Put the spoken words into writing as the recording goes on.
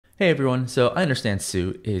Hey everyone, so I understand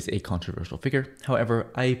Su is a controversial figure.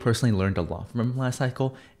 However, I personally learned a lot from him last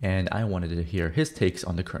cycle, and I wanted to hear his takes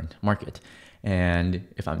on the current market. And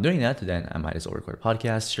if I'm doing that, then I might as well record a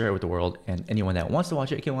podcast, share it with the world, and anyone that wants to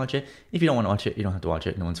watch it can watch it. If you don't want to watch it, you don't have to watch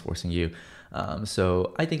it. No one's forcing you.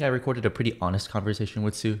 So I think I recorded a pretty honest conversation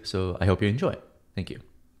with Su, so I hope you enjoy. Thank you.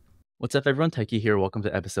 What's up, everyone? Taiki here. Welcome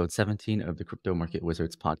to episode 17 of the Crypto Market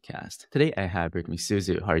Wizards podcast. Today I have with me Su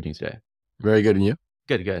Zhu. How are you doing today? Very good, and you?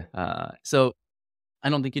 Good, good. So I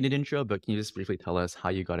don't think you need an intro, but can you just briefly tell us how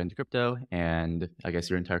you got into crypto and I guess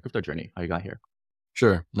your entire crypto journey, how you got here?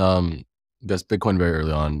 Sure. Guess Bitcoin very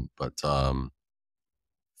early on, but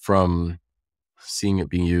from seeing it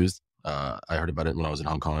being used, I heard about it when I was in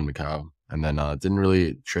Hong Kong and Macau, and then didn't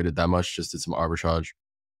really trade it that much. Just did some arbitrage.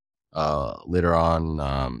 Later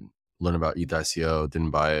on, learned about ETH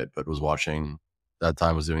didn't buy it, but was watching. That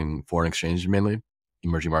time was doing foreign exchange mainly,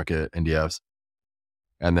 emerging market NDFs,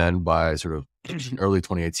 and then by sort of early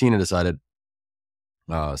 2018, I decided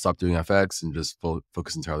stop doing FX and just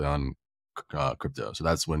focus entirely on crypto. So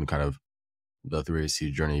that's when kind of the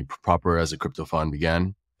 3AC journey proper as a crypto fund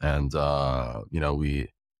began. And, we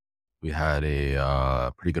had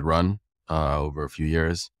a pretty good run over a few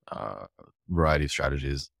years, variety of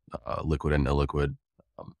strategies, liquid and illiquid,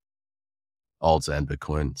 alts and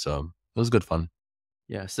Bitcoin. So it was good fun.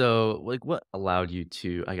 Yeah. So like what allowed you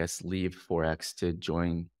to, I guess, leave Forex to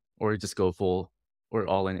join or just go full or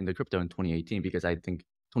all in into crypto in 2018? Because I think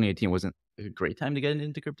 2018 wasn't a great time to get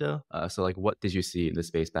into crypto. So like what did you see in the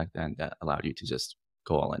space back then that allowed you to just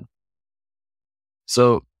go all in?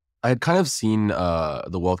 So I had kind of seen the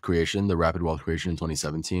rapid wealth creation in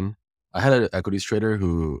 2017. I had an equities trader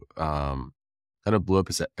who kind of blew up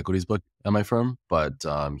his equities book at my firm, but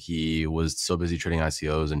he was so busy trading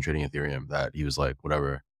ICOs and trading Ethereum that he was like,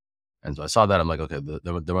 whatever. And so I saw that. I'm like, okay,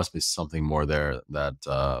 there must be something more there that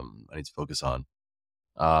I need to focus on.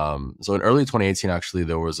 So in early 2018, actually,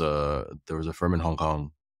 there was a firm in Hong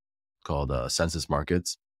Kong called Census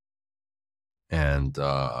Markets, and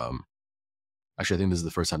actually, I think this is the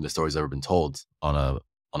first time this story's ever been told on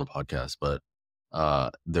a podcast. But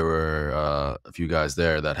there were a few guys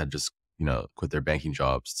there that had just quit their banking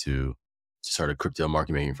jobs to start a crypto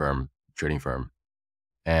market making firm, trading firm,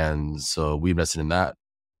 and so we invested in that.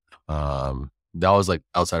 That was like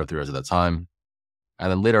outside of 3 years at that time.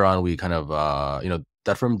 And then later on, we kind of,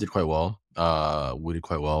 that firm did quite well. We did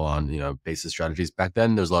quite well on, basis strategies. Back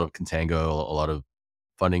then, there's a lot of contango, a lot of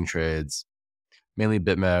funding trades, mainly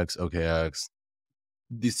BitMEX, OKX.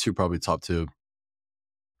 These two probably top two,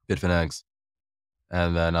 Bitfinex.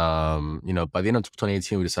 And then, by the end of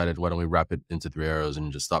 2018, we decided, why don't we wrap it into 3 arrows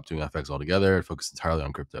and just stop doing FX altogether and focus entirely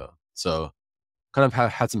on crypto. So kind of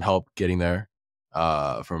had some help getting there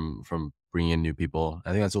from bringing in new people.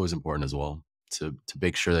 I think that's always important as well to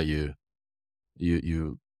make sure that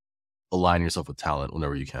you align yourself with talent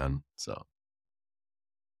whenever you can. So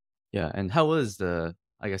Yeah. And how was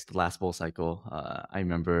I guess the last bull cycle? I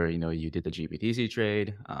remember, you did the GBTC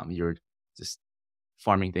trade. You were just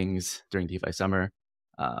farming things during DeFi summer.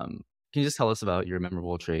 Can you just tell us about your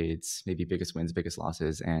memorable trades, maybe biggest wins, biggest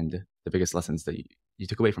losses, and the biggest lessons that you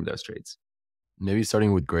took away from those trades? maybe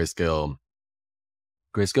starting with Grayscale.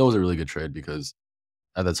 Grayscale was a really good trade because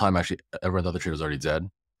at the time, actually, everyone thought the trade was already dead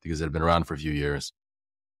because it had been around for a few years.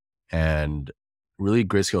 And really,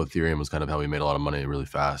 Grayscale Ethereum was kind of how we made a lot of money really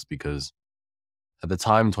fast because at the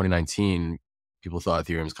time, 2019, people thought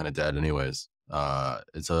Ethereum was kind of dead anyways.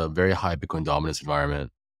 It's a very high Bitcoin dominance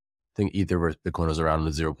environment. I think Ether versus Bitcoin was around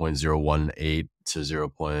the 0.018 to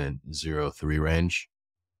 0.03 range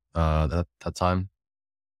that time.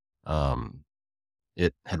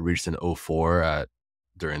 It had reached an '04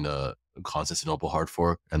 during the Constantinople hard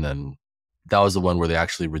fork. And then that was the one where they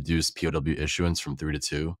actually reduced POW issuance from 3 to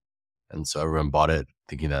 2. And so everyone bought it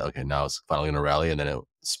thinking that, okay, now it's finally going to rally. And then it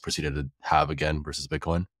proceeded to halve again versus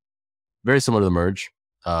Bitcoin. Very similar to the merge,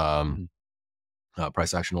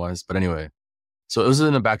 price action wise. But anyway, so it was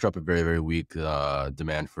in a backdrop of very, very weak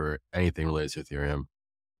demand for anything related to Ethereum.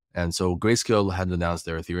 And so Grayscale had announced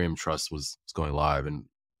their Ethereum trust was going live.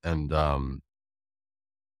 And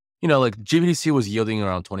like GBTC was yielding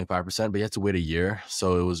around 25%, but you had to wait a year.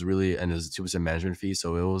 So it was really, and it was a 2% management fee.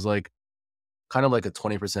 So it was like kind of like a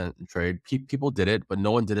 20% trade. People did it, but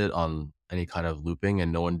no one did it on any kind of looping,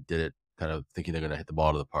 and no one did it kind of thinking they're going to hit the ball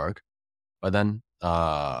out of the park. But then,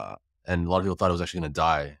 and a lot of people thought it was actually going to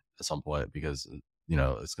die at some point because,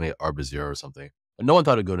 it's going to get ARBA 0 or something. But no one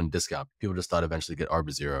thought it'd go to discount. People just thought eventually get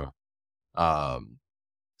ARBA 0.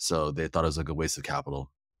 So they thought it was like a waste of capital.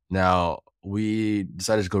 Now, we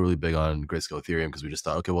decided to go really big on Grayscale Ethereum because we just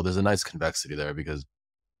thought, okay, well, there's a nice convexity there because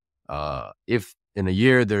if in a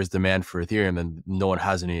year there's demand for Ethereum and no one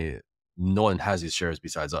has these shares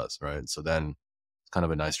besides us, right? So then it's kind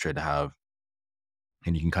of a nice trade to have,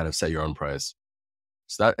 and you can kind of set your own price.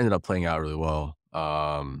 So that ended up playing out really well,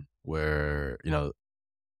 where,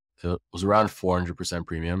 it was around 400%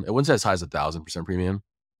 premium. It wasn't as high as 1,000% premium.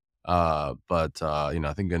 But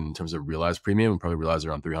I think in terms of realized premium, we probably realized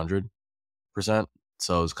around 300%.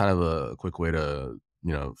 So it's kind of a quick way to,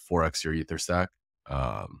 4x your Ether stack.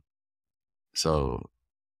 Um, so,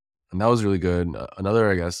 and that was really good.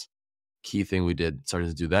 Another, I guess, key thing we started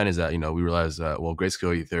to do then is that, we realized that, well,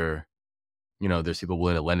 Grayscale Ether, there's people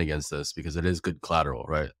willing to lend against this because it is good collateral,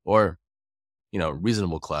 right? Or,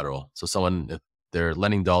 reasonable collateral. So someone, if they're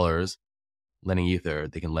lending dollars, lending Ether,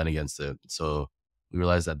 they can lend against it. So we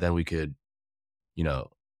realized that then we could, you know,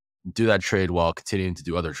 do that trade while continuing to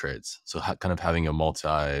do other trades. So kind of having a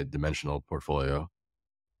multi-dimensional portfolio.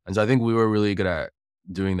 And so I think we were really good at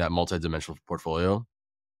doing that multi-dimensional portfolio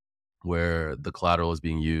where the collateral is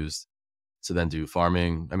being used to then do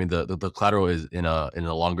farming. I mean, the collateral is in a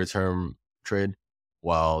longer term trade,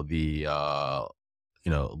 while the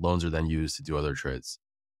loans are then used to do other trades.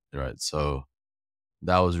 Right. So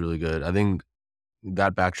that was really good. I think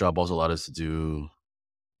that backdrop also allowed us to do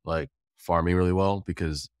like farming really well,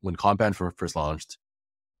 because when Compound first launched,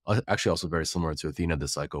 actually also very similar to Athena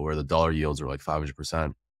this cycle, where the dollar yields are like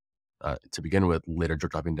 500% to begin with, later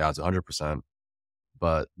dropping down to 100%.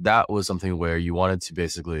 But that was something where you wanted to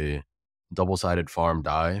basically double-sided farm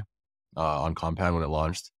DAI on Compound when it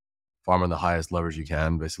launched, farm on the highest leverage you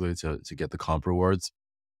can, basically to get the comp rewards,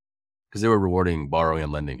 because they were rewarding borrowing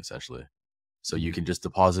and lending essentially. So you can just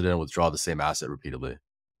deposit and withdraw the same asset repeatedly,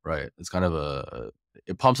 right? It's kind of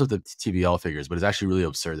it pumps up the TVL figures, but it's actually really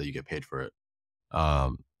absurd that you get paid for it.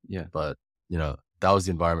 Yeah. But that was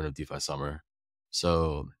the environment of DeFi summer.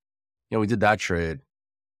 So, we did that trade.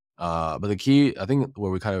 But the key, I think,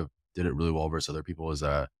 where we kind of did it really well versus other people is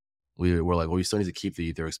that we were like, well, you still need to keep the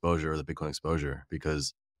Ether exposure or the Bitcoin exposure,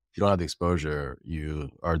 because if you don't have the exposure,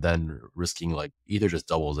 you are then risking like Ether just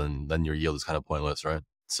doubles and then your yield is kind of pointless, right?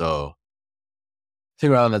 So I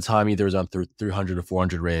think around that time, Ether was on 300 to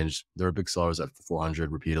 400 range. There were big sellers at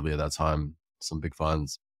 400 repeatedly at that time, some big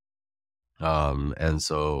funds. And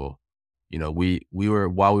so, we were,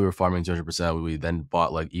 while we were farming 200%, we then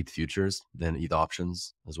bought like ETH futures, then ETH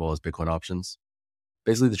options, as well as Bitcoin options,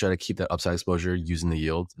 basically to try to keep that upside exposure using the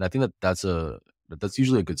yield. And I think that's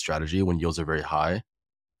usually a good strategy when yields are very high.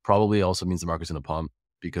 Probably also means the market's going to pump,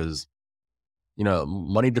 because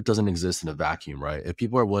money that doesn't exist in a vacuum, right? If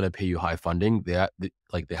people are willing to pay you high funding, they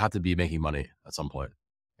have to be making money at some point.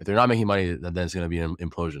 If they're not making money, then it's going to be an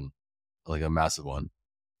implosion, like a massive one.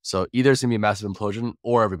 So either it's going to be a massive implosion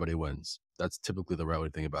or everybody wins. That's typically the right way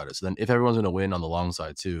to think about it. So then if everyone's going to win on the long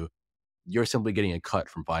side too, you're simply getting a cut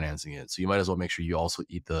from financing it. So you might as well make sure you also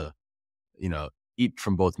eat eat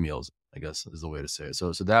from both meals, I guess is the way to say it.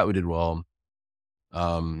 So that we did well.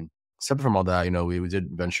 Separate from all that, we did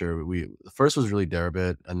venture. The first was really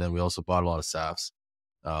Deribit, and then we also bought a lot of SAFs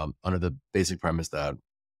under the basic premise that,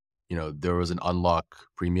 there was an unlock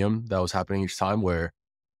premium that was happening each time, where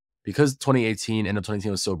because 2018, end of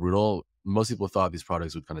 2018 was so brutal, most people thought these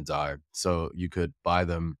products would kind of die. So you could buy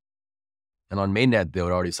them, and on mainnet, they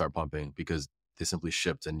would already start pumping because they simply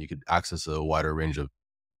shipped, and you could access a wider range of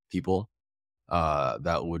people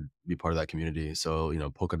that would be part of that community. So,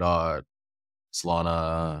 Polkadot,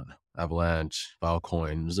 Solana, Avalanche,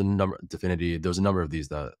 Filecoin, there's a number, Definity, there was a number of these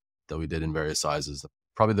that we did in various sizes.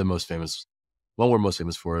 Probably the most famous, one we're most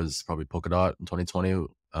famous for is probably Polkadot in 2020.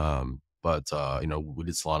 But we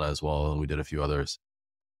did Solana as well, and we did a few others.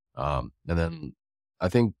 And then I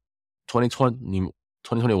think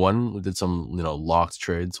 2021, we did some, locked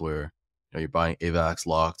trades where, you're buying AVAX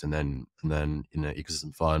locked, and then in an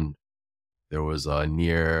ecosystem fund, there was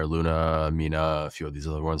Near, Luna, Mina, a few of these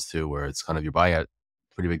other ones too, where it's kind of, you're buying at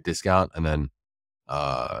pretty big discount, and then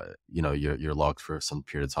you're locked for some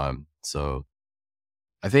period of time. So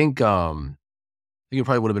I think it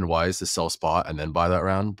probably would have been wise to sell spot and then buy that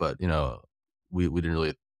round, but we didn't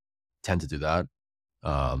really tend to do that.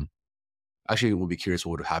 Actually, we'll be curious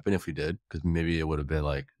what would have happened if we did, because maybe it would have been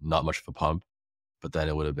like not much of a pump, but then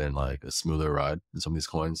it would have been like a smoother ride in some of these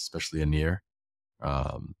coins, especially in Near.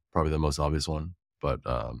 Probably the most obvious one, but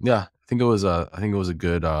yeah, I think it was a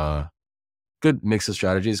good mix of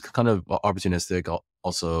strategies, kind of opportunistic,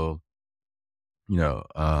 also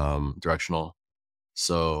directional.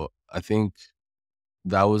 So I think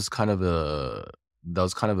that was kind of a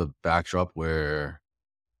backdrop where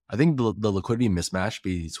I think the liquidity mismatch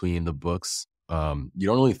between the books, you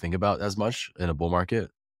don't really think about as much in a bull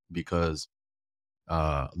market, because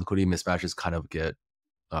liquidity mismatches kind of get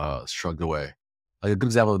shrugged away. Like a good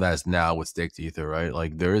example of that is now with staked ether, right?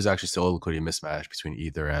 Like there is actually still a liquidity mismatch between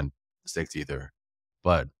ether and staked ether,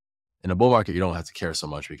 but in a bull market, you don't have to care so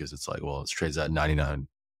much because it's like, well, it trades at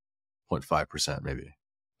 99.5% maybe.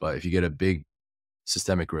 But if you get a big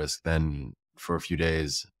systemic risk, then for a few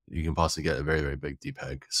days, you can possibly get a very, very big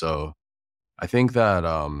depeg. So I think that,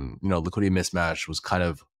 liquidity mismatch was kind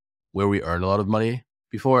of where we earned a lot of money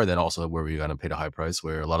before, and then also where we kind of paid a high price,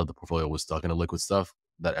 where a lot of the portfolio was stuck in a liquid stuff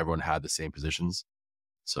that everyone had the same positions.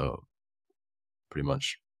 So pretty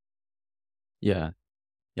much. Yeah.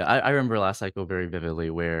 Yeah, I remember last cycle very vividly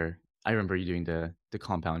where I remember you doing the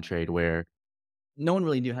compound trade where no one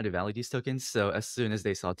really knew how to value these tokens. So as soon as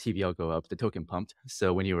they saw TVL go up, the token pumped.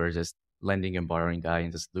 So when you were just lending and borrowing DAI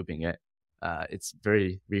and just looping it, it's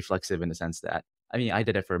very reflexive in the sense that, I mean, I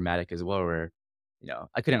did it for Matic as well, where,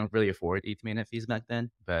 I couldn't really afford ETH mainnet fees back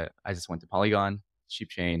then, but I just went to Polygon, cheap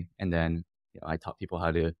chain, and then, I taught people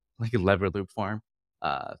how to like lever loop farm.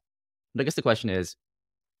 But I guess the question is,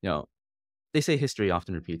 you know, they say history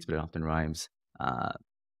often repeats, but it often rhymes. Uh,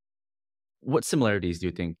 what similarities do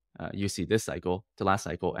you think you see this cycle to last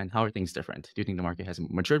cycle, and how are things different? Do you think the market has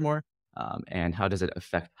matured more, and how does it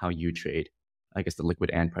affect how you trade, I guess, the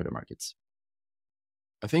liquid and private markets?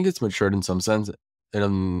 I think it's matured in some sense.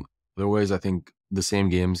 In other ways, I think the same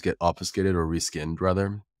games get obfuscated or reskinned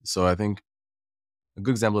rather. So I think a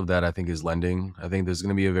good example of that, I think, is lending. I think there's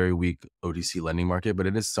going to be a very weak OTC lending market, but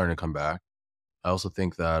it is starting to come back. I also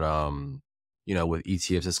think that, with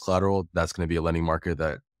ETFs as collateral, that's going to be a lending market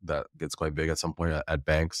that gets quite big at some point at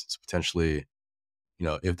banks. So potentially,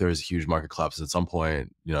 if there's huge market collapses at some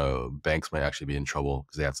point, banks might actually be in trouble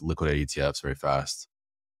because they have to liquidate ETFs very fast.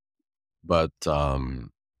 But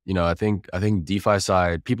I think DeFi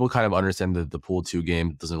side, people kind of understand that the pool two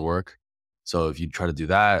game doesn't work. So if you try to do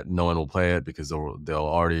that, no one will play it because they'll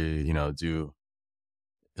already do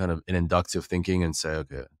kind of an inductive thinking and say,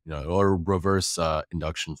 okay, or reverse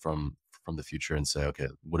induction from the future and say, okay,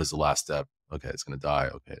 what is the last step? Okay, it's gonna die.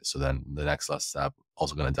 Okay, so then the next last step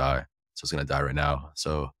also gonna die. So it's gonna die right now.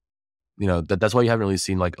 So that's why you haven't really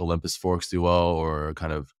seen like Olympus forks do well, or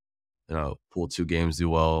kind of pool two games do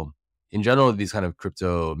well. In general, these kind of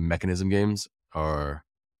crypto mechanism games are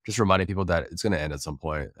just reminding people that it's going to end at some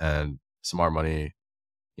point, and smart money,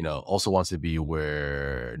 also wants to be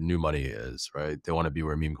where new money is, right? They want to be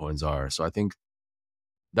where meme coins are. So I think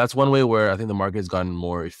that's one way where I think the market has gotten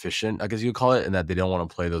more efficient, I guess you could call it, in that they don't want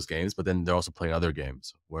to play those games, but then they're also playing other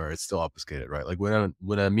games where it's still obfuscated, right? Like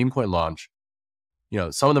when a meme coin launch,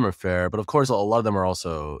 some of them are fair, but of course a lot of them are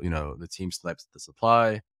also, the team snipes the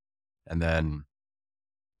supply, and then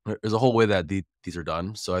there's a whole way that these are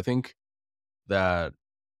done. So I think that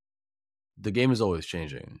the game is always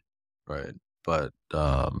changing, right? But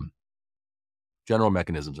general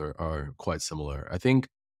mechanisms are quite similar. I think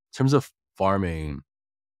in terms of farming,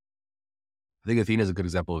 I think Athena is a good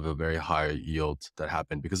example of a very high yield that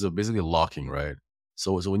happened because of basically locking, right?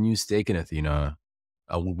 So when you stake in Athena,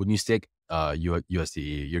 when you stake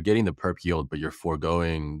USDE, you're getting the perp yield, but you're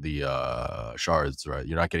foregoing the shards, right?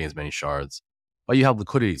 You're not getting as many shards, but you have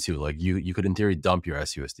liquidity too. Like you could in theory dump your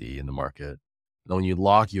SUSD in the market. And when you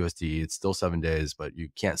lock USD, it's still 7 days, but you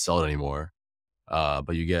can't sell it anymore.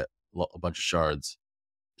 But you get a bunch of shards.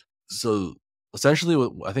 So essentially,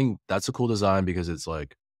 I think that's a cool design because it's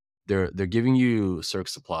like they're giving you Cirque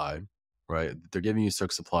supply, right? They're giving you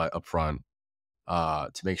Cirque supply upfront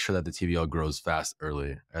to make sure that the TVL grows fast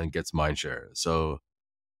early and gets mind share. So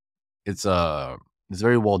it's it's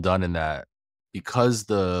very well done in that, because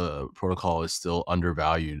the protocol is still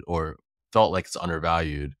undervalued or felt like it's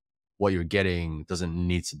undervalued, what you're getting doesn't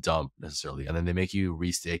need to dump necessarily. And then they make you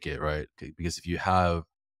restake it, right? Because if you have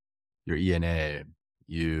your ENA,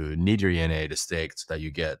 you need your ENA to stake so that you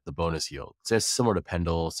get the bonus yield. So it's similar to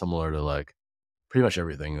Pendle, similar to like pretty much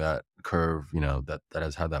everything that Curve, that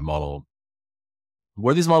has had that model.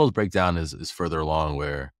 Where these models break down is further along,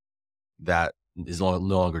 where that is no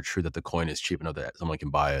longer true, that the coin is cheap enough that someone can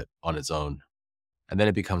buy it on its own. And then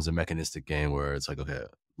it becomes a mechanistic game where it's like, okay,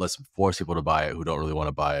 let's force people to buy it who don't really want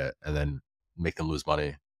to buy it, and then make them lose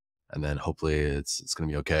money. And then hopefully it's going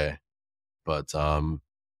to be okay. But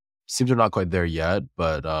seems we're not quite there yet,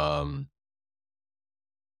 but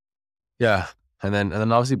yeah. And then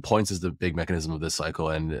obviously points is the big mechanism of this cycle.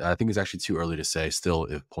 And I think it's actually too early to say still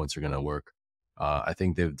if points are going to work. I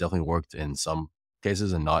think they've definitely worked in some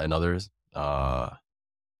cases and not in others. I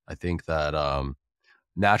think that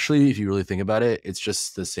naturally, if you really think about it, it's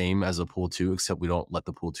just the same as a pool two, except we don't let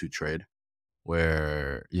the pool two trade,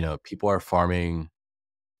 where, people are farming,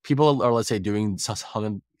 people are, let's say, doing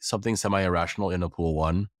something semi-irrational in a pool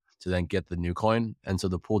one to then get the new coin. And so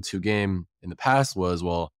the pool two game in the past was,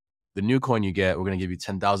 well, the new coin you get, we're going to give you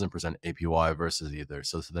 10,000% APY versus Ether.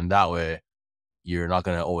 So then that way, you're not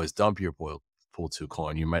going to always dump your pool 2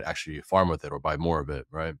 coin. You might actually farm with it or buy more of it,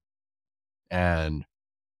 right? And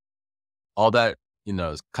all that,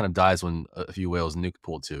 kind of dies when a few whales nuke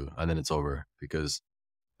pool 2, and then it's over because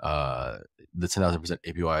the 10,000%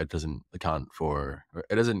 APY doesn't account for, or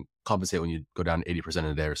it doesn't compensate when you go down 80% in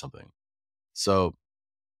a day or something. So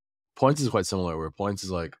points is quite similar, where points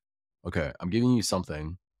is like, okay, I'm giving you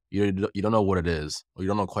something, you don't know what it is, or you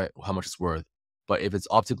don't know quite how much it's worth, but if it's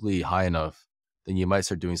optically high enough, then you might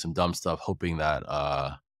start doing some dumb stuff, hoping that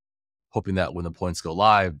when the points go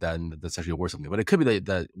live, then that's actually worth something. But it could be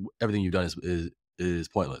that everything you've done is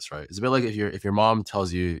pointless, right? It's a bit like if your mom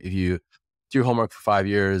tells you, if you do your homework for 5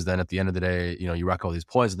 years, then at the end of the day, you rack all these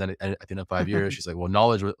points, and then at the end of 5 years, she's like, well,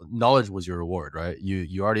 knowledge was your reward, right?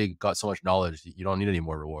 You already got so much knowledge, you don't need any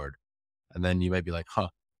more reward. And then you might be like, huh,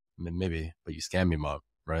 maybe, but you scammed me, mom,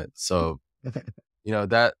 right? So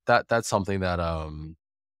that's something that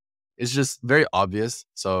is just very obvious.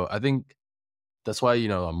 So I think that's why,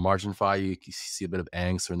 on margin fi, you see a bit of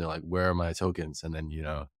angst when they're like, where are my tokens? And then,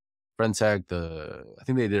 Friendtech, I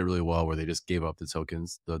think they did it really well, where they just gave up the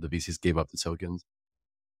tokens. The VCs gave up the tokens.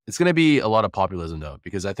 It's going to be a lot of populism though,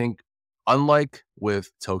 because I think, unlike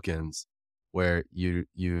with tokens, where you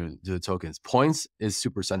do the tokens, points is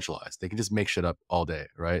super centralized. They can just make shit up all day,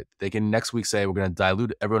 right? They can next week say, we're going to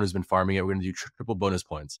dilute everyone who's been farming it. We're going to do triple bonus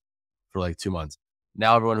points for like 2 months.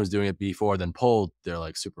 Now everyone who's doing it before then pulled, they're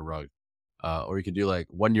like super rugged. Or you could do like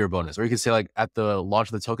 1 year bonus, or you could say like at the launch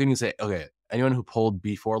of the token, you say, okay, anyone who pulled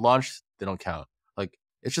before launch, they don't count. Like,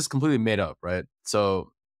 it's just completely made up, right?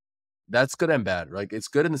 So that's good and bad. Like, it's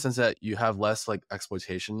good in the sense that you have less like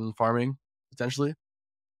exploitation farming potentially,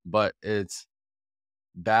 but it's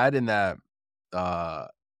bad in that, uh,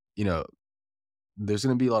 you know, there's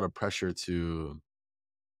going to be a lot of pressure to,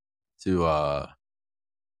 you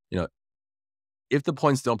know, if the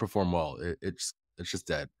points don't perform well, it's just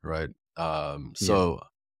dead, right? Yeah. So,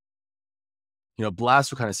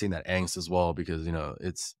 Blast, we're kind of seeing that angst as well, because,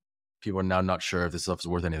 it's, people are now not sure if this stuff is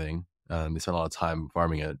worth anything. They spend a lot of time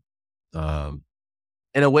farming it. Um,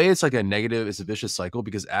 in a way, it's like it's a vicious cycle,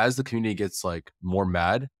 because as the community gets like more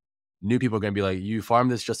mad, new people are going to be like, you farm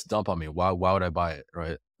this just to dump on me. Why would I buy it?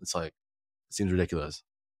 Right. It's like, it seems ridiculous,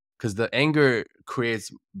 because the anger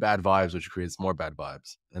creates bad vibes, which creates more bad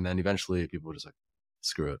vibes. And then eventually people are just like,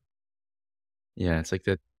 screw it. Yeah, it's like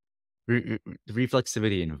the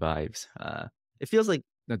reflexivity and vibes. It feels like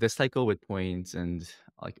this cycle with points and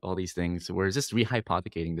like all these things, we're just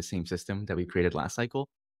rehypothecating the same system that we created last cycle.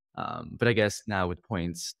 But I guess now with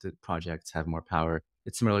points, the projects have more power.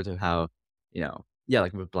 It's similar to how, yeah,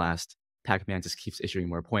 like with Blast, Pac-Man just keeps issuing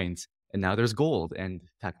more points. And now there's gold. And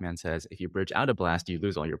Pac-Man says, if you bridge out of Blast, you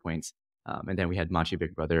lose all your points. And then we had Machi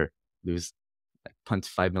Big Brother lose like punt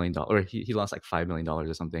 $5 million, or he lost like $5 million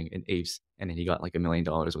or something in apes, and then he got like $1 million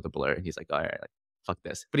with a blur, and he's like, all right, like fuck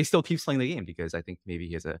this, but he still keeps playing the game because I think maybe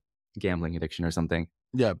he has a gambling addiction or something.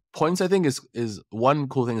 Yeah, points, I think, is one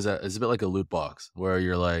cool thing, is that it's a bit like a loot box, where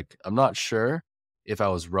you're like, I'm not sure if I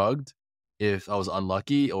was rugged, if I was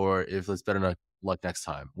unlucky, or if it's better luck next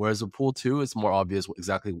time. Whereas with pool 2, it's more obvious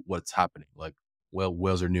exactly what's happening. Like,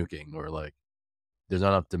 whales are nuking, or like there's not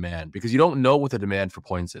enough demand, because you don't know what the demand for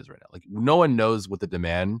points is right now. Like, no one knows what the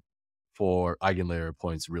demand for eigenlayer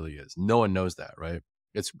points really is. No one knows that, right?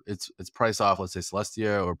 It's priced off, let's say,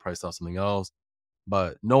 Celestia, or priced off something else,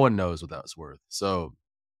 but no one knows what that's worth. So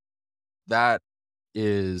that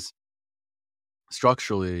is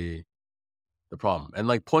structurally the problem. And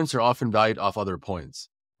like, points are often valued off other points,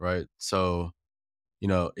 right? So, in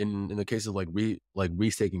the case of like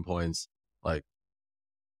restaking points, like,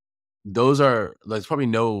 those are, there's probably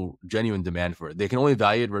no genuine demand for it. They can only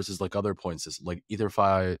value it versus like other points, like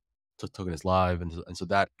EtherFi token is live, and so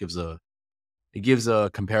that gives a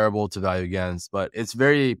comparable to value against, but it's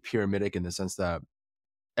very pyramidic in the sense that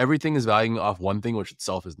everything is valuing off one thing, which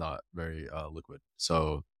itself is not very liquid.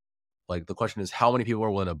 So, like, the question is, how many people are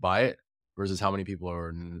willing to buy it versus how many people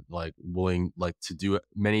are like willing like to do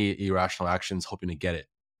many irrational actions hoping to get it.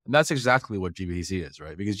 And that's exactly what GBTC is,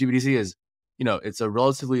 right? Because GBTC is, it's a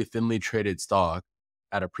relatively thinly traded stock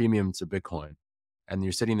at a premium to Bitcoin. And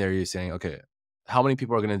you're sitting there, you're saying, okay, how many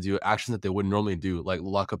people are going to do actions that they wouldn't normally do, like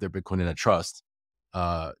lock up their Bitcoin in a trust,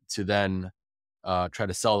 to then try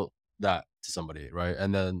to sell that to somebody, right?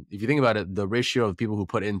 And then if you think about it, the ratio of people who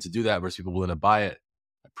put in to do that versus people willing to buy it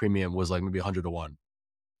at premium was like maybe 100 to 1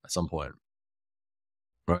 at some point,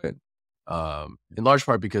 right? In large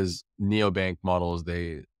part because neobank models,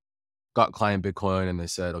 they got client Bitcoin and they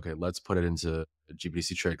said, okay, let's put it into a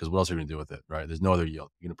GBTC trade, because what else are you going to do with it, right? There's no other yield.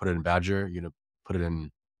 You're going to put it in Badger, you're going to put it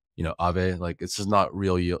in Aave, like it's just not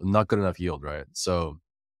real yield, not good enough yield, right? So,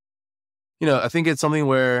 I think it's something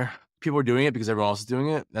where people are doing it because everyone else is doing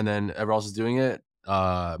it, and then everyone else is doing it,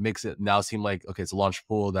 makes it now seem like, okay, it's a launch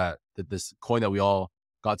pool that this coin that we all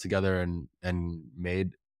got together and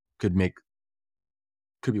made could make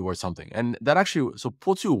could be worth something. And that actually, so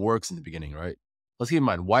pool two works in the beginning, right? Let's keep in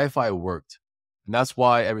mind, YFI worked. And that's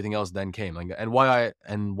why everything else then came. Like, and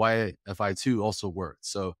YFI two also worked.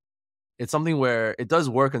 So it's something where it does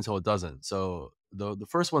work until it doesn't. So the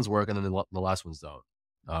first ones work and then the last ones don't.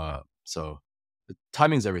 So the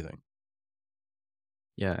timing's everything.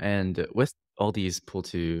 Yeah, and with all these pull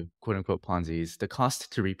to quote unquote Ponzi's, the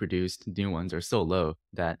cost to reproduce new ones are so low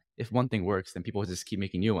that if one thing works, then people just keep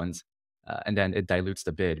making new ones, and then it dilutes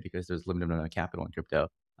the bid because there's limited amount of capital in crypto,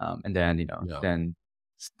 and then Yeah.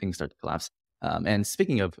 things start to collapse. And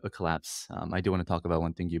speaking of a collapse, I do want to talk about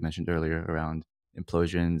one thing you mentioned earlier around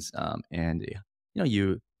implosions, and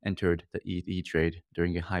you entered the ETH trade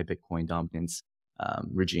during a high Bitcoin dominance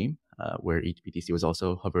regime, where each BTC was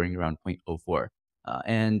also hovering around 0.04.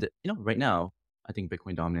 And right now, I think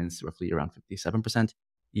Bitcoin dominance roughly around 57%,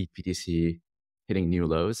 ETH hitting new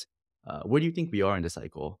lows. Where do you think we are in the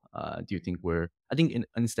cycle? Do you think I think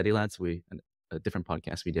in Steady Lads, a different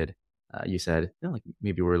podcast we did, you said, like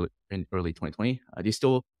maybe we're in early 2020. Do you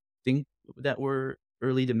still think that we're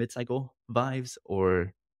early to mid cycle vibes,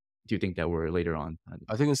 or do you think that we're later on?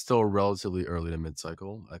 I think it's still relatively early to mid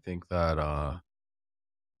cycle. I think that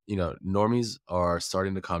normies are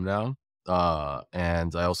starting to come down.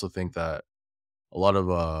 And I also think that a lot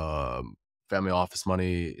of family office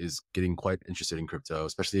money is getting quite interested in crypto,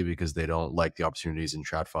 especially because they don't like the opportunities in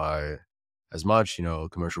TradFi as much.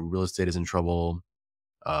 Commercial real estate is in trouble.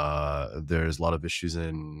 There's a lot of issues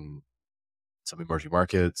in some emerging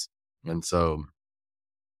markets. And so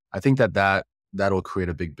I think that'll create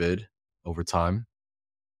a big bid over time.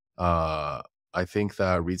 Uh, I think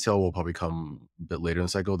that retail will probably come a bit later in the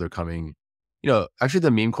cycle. They're coming, actually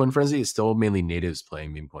the meme coin frenzy is still mainly natives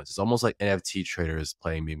playing meme coins. It's almost like NFT traders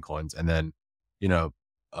playing meme coins. And then,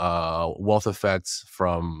 wealth effects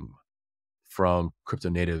from crypto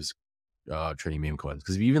natives trading meme coins.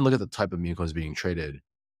 Because if you even look at the type of meme coins being traded,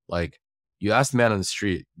 like you ask the man on the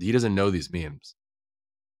street, he doesn't know these memes.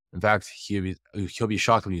 In fact, he'll be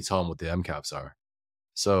shocked when you tell him what the MCAPs are.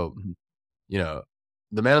 So, Mhm. you know,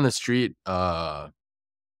 the man on the street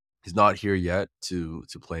is not here yet to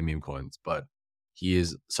play meme coins, but he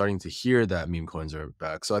is starting to hear that meme coins are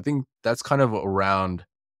back. So I think that's kind of around,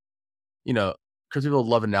 because people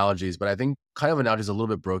love analogies, but I think kind of analogy is a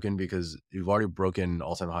little bit broken because you've already broken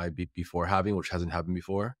all-time high before halving, which hasn't happened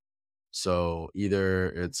before. So either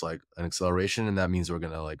it's like an acceleration, and that means we're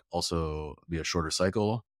gonna like also be a shorter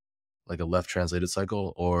cycle, like a left translated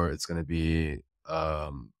cycle, or it's gonna be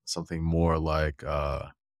something more like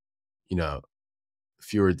you know,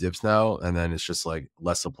 fewer dips now, and then it's just like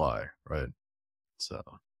less supply, right? So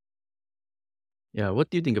Yeah, what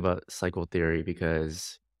do you think about cycle theory?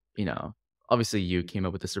 Because, you know, obviously you came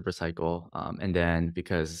up with the super cycle, and then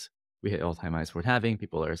because we hit all-time highs for having,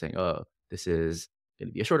 people are saying, oh, this is going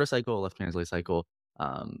to be a shorter cycle, left translate cycle.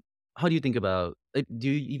 Um, how do you think about, like, do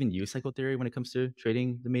you even use cycle theory when it comes to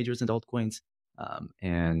trading the majors and altcoins?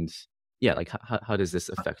 And yeah, like how does this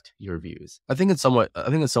affect your views? I think it's somewhat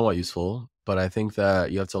useful, but I think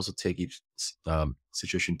that you have to also take each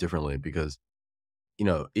situation differently because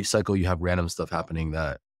each cycle you have random stuff happening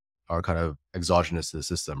that are kind of exogenous to the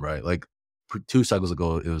system, right? Like 2 cycles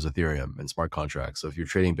ago, it was Ethereum and smart contracts. So if you're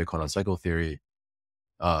trading Bitcoin on cycle theory,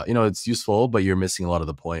 it's useful, but you're missing a lot of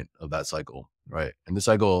the point of that cycle, right? And this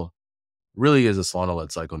cycle really is a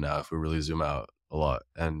Solana-led cycle now, if we really zoom out a lot.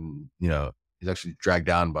 And, it's actually dragged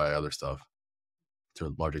down by other stuff to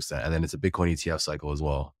a large extent. And then it's a Bitcoin ETF cycle as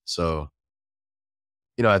well. So,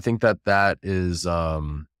 I think that is,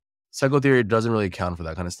 cycle theory doesn't really account for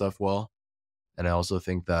that kind of stuff well. And I also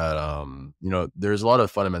think that, there's a lot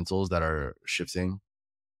of fundamentals that are shifting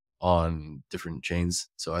on different chains.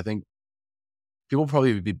 So I think people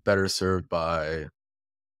probably would be better served by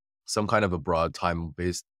some kind of a broad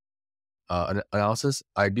time-based analysis.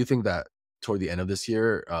 I do think that toward the end of this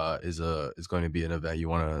year is going to be an event you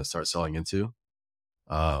want to start selling into,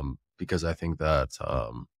 because I think that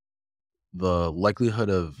the likelihood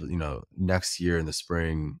of next year in the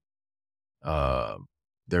spring uh,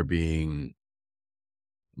 there being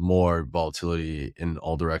more volatility in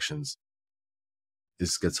all directions,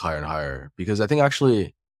 this gets higher and higher, because I think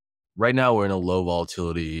actually right now we're in a low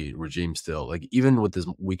volatility regime still. Like even with this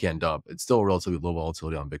weekend dump, it's still relatively low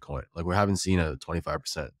volatility on Bitcoin. Like we haven't seen a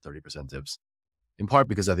 25%, 30% dips, in part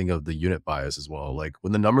because I think of the unit bias as well. Like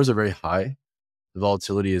when the numbers are very high, the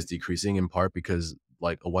volatility is decreasing, in part because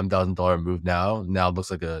like a $1,000 move now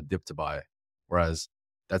looks like a dip to buy, whereas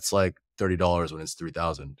that's like $30 when it's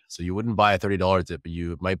 3,000. So you wouldn't buy a $30 dip, but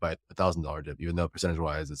you might buy $1,000 dip, even though percentage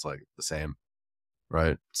wise it's like the same,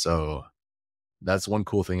 right? So that's one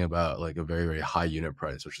cool thing about like a very, very high unit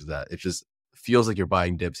price, which is that it just feels like you're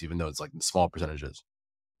buying dips, even though it's like small percentages.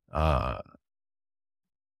 Uh,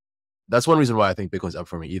 that's one reason why I think Bitcoin's up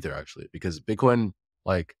for me either, actually, because Bitcoin,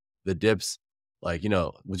 like the dips, like,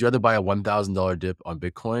 would you rather buy a $1,000 dip on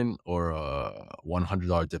Bitcoin or a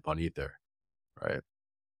 $100 dip on Ether, right?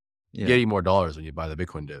 You Yeah. get more dollars when you buy the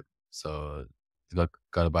Bitcoin dip. So you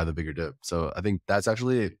got to buy the bigger dip. So I think that's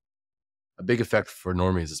actually a big effect for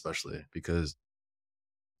normies, especially because,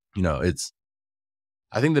 it's,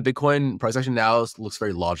 I think the Bitcoin price action now looks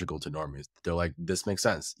very logical to normies. They're like, this makes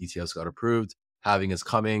sense. ETFs got approved, halving is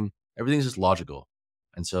coming. Everything's just logical.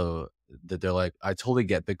 And so that they're like, I totally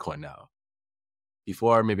get Bitcoin now.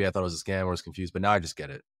 Before, maybe I thought it was a scam or I was confused, but now I just get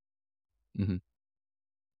it. hmm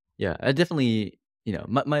Yeah, I definitely,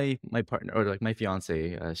 my partner or like my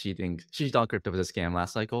fiance, she thought crypto was a scam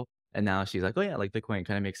last cycle, and now she's like, oh yeah, like Bitcoin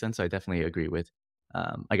kind of makes sense. So I definitely agree with,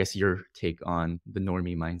 I guess your take on the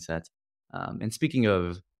normie mindset. And speaking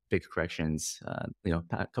of big corrections,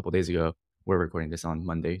 a couple days ago, we're recording this on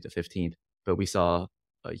Monday the 15th, but we saw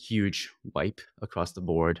a huge wipe across the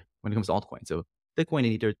board when it comes to altcoins. So Bitcoin and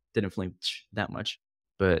Ether didn't flinch that much,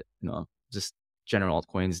 but just general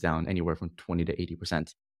altcoins down anywhere from 20 to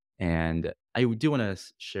 80%. And I do want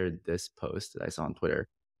to share this post that I saw on Twitter.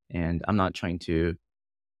 And I'm not trying to,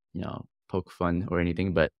 poke fun or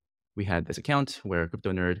anything, but we had this account where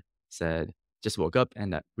Crypto Nerd said, just woke up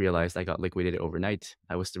and I realized I got liquidated overnight.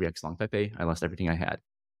 I was 3x long Pepe. I lost everything I had.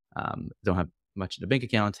 Don't have much in the bank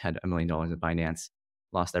account, had $1 million in Binance,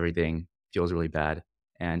 lost everything, feels really bad.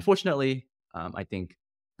 And fortunately, I think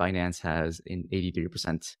Binance has an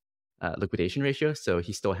 83% liquidation ratio. So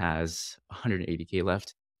he still has 180K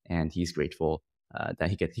left and he's grateful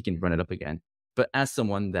that he can run it up again. But as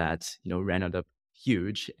someone that ran it up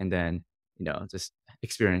huge and then just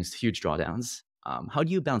experienced huge drawdowns, how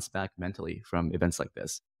do you bounce back mentally from events like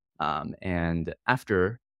this? And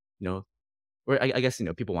after or I guess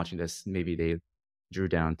people watching this, maybe they drew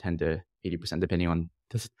down 10 to 80% depending on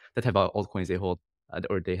the type of altcoins they hold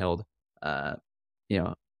or they held. Uh, you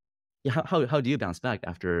know, yeah, how do you bounce back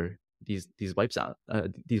after these wipes out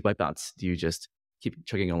these wipeouts? Do you just keep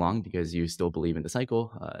chugging along because you still believe in the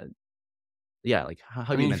cycle? Yeah, like how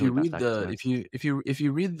I do you mean, if mentally you bounce read back after the that? if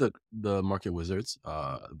you read the Market Wizards,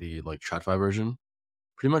 the like TradFi version,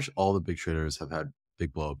 pretty much all the big traders have had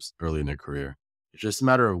big blowups early in their career. It's just a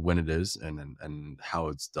matter of when it is and how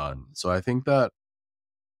it's done. So I think that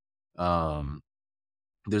um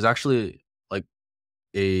there's actually like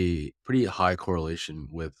a pretty high correlation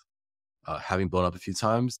with having blown up a few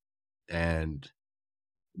times and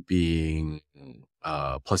being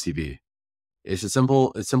plus EV. It's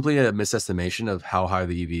simply a misestimation of how high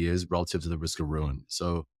the EV is relative to the risk of ruin.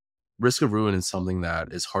 So risk of ruin is something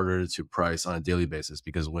that is harder to price on a daily basis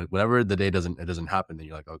because whenever the day doesn't happen, then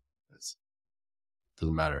you're like, oh, it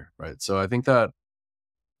doesn't matter, right? So I think that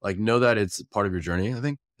like know that it's part of your journey, I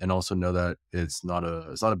think, and also know that it's not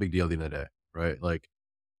a big deal at the end of the day, right? Like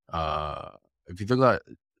uh if you think about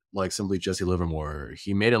like simply Jesse Livermore,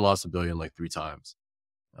 he made and lost a billion like 3 times.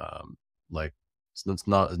 Um, like it's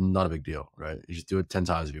not a big deal, right? You just do it 10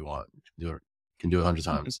 times if you want. You can do it 100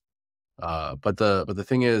 times. But the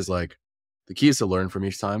thing is like the key is to learn from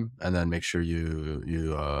each time and then make sure you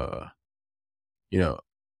know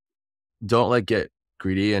don't like get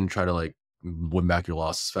greedy and try to like win back your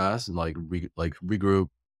losses fast and like regroup,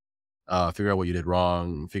 figure out what you did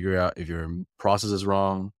wrong, figure out if your process is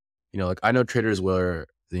wrong. Like I know traders where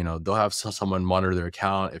they'll have someone monitor their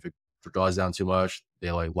account. If it draws down too much,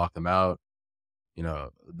 they like lock them out.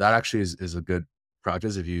 That actually is a good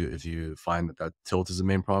practice if you find that tilt is the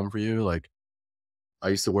main problem for you. Like I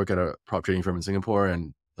used to work at a prop trading firm in Singapore,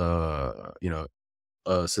 and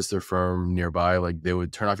a sister firm nearby, like they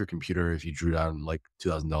would turn off your computer if you drew down like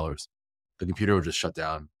 $2,000. The computer would just shut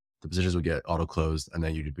down. The positions would get auto closed, and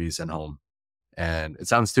then you'd be sent home. And it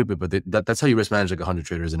sounds stupid, but that's how you risk manage like 100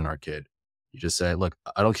 traders in an arcade. You just say, look,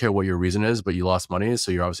 I don't care what your reason is, but you lost money,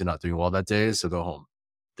 so you're obviously not doing well that day. So go home,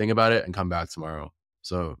 think about it, and come back tomorrow.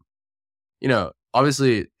 So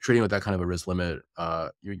obviously trading with that kind of a risk limit,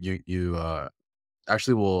 you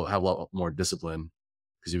actually will have a lot more discipline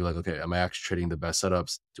because you're like, okay, am I actually trading the best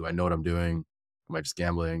setups? Do I know what I'm doing? Am I just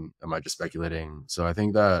gambling? Am I just speculating? So I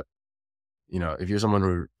think that, if you're someone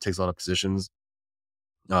who takes a lot of positions,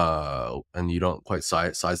 and you don't quite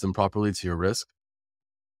size them properly to your risk,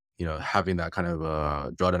 having that kind of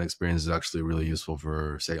drawdown experience is actually really useful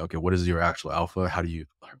for saying, okay, what is your actual alpha? How do you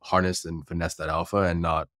harness and finesse that alpha and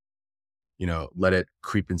not, let it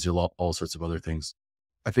creep into all sorts of other things?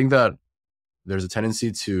 I think that there's a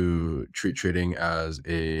tendency to treat trading as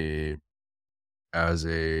a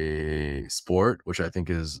sport, which I think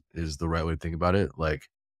is the right way to think about it. Like,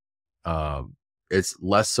 it's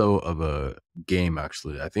less so of a game,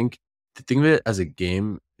 actually. I think to think of it as a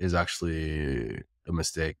game is actually a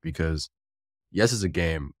mistake because yes, it's a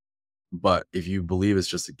game, but if you believe it's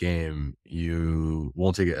just a game, you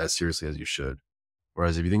won't take it as seriously as you should.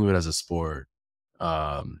 Whereas if you think of it as a sport,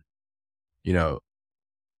 um, you know,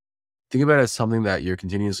 think about it as something that you're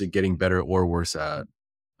continuously getting better or worse at,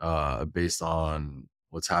 based on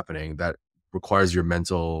what's happening. That requires your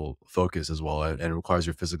mental focus as well, and requires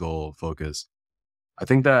your physical focus. I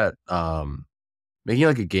think that making it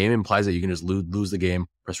like a game implies that you can just lose the game,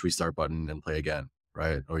 press restart button, and play again,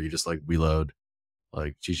 right? Or you just like reload,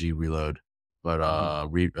 like GG reload, but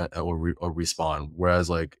Mhm. or respawn. Whereas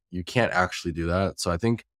like you can't actually do that. So I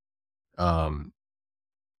think um,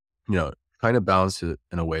 you know, kind of balance it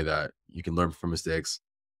in a way that you can learn from mistakes.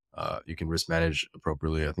 You can risk manage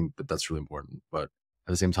appropriately. I think that that's really important. But at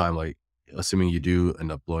the same time, like assuming you do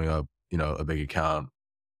end up blowing up, a big account,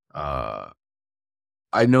 uh,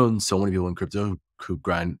 I've known so many people in crypto who've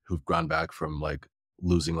ground back from like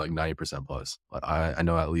losing like 90% plus. Like I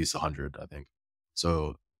know at least 100, I think.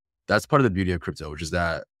 So that's part of the beauty of crypto, which is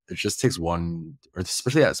that it just takes one, or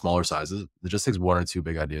especially at smaller sizes, it just takes one or two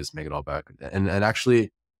big ideas to make it all back. And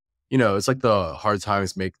actually, it's like the hard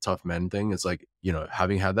times make tough men thing. It's like,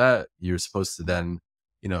 having had that, you're supposed to then,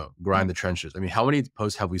 grind the trenches. I mean, how many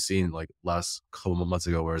posts have we seen like last couple of months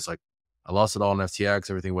ago where it's like, I lost it all on FTX,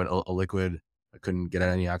 everything went a liquid. I couldn't get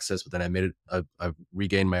any access, but then I made it, I've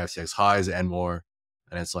regained my FTX highs and more.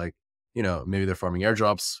 And it's like, maybe they're farming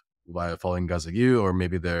airdrops by following guys like you, or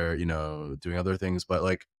maybe they're, doing other things, but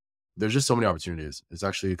like, there's just so many opportunities. It's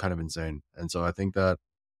actually kind of insane. And so I think that,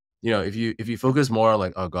 if you focus more on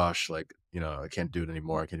like, oh gosh, like, I can't do it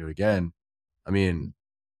anymore, I can't do it again. I mean,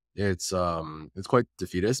 it's quite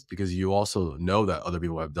defeatist because you also know that other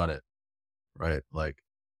people have done it, right? Like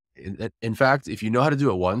in fact, if you know how to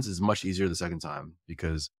do it once, it's much easier the second time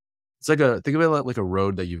because it's like think of it like a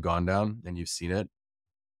road that you've gone down and you've seen it,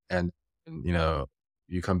 and,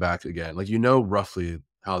 you come back again. Like, roughly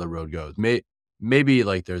how the road goes. Maybe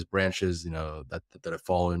like there's branches, that have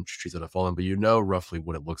fallen, trees that have fallen, but you know roughly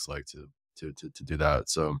what it looks like to do that.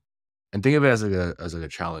 So, and think of it as like a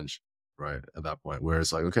challenge, right? At that point, where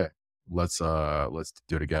it's like, okay, let's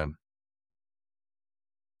do it again.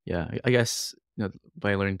 Yeah, I guess,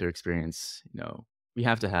 by learning through experience, we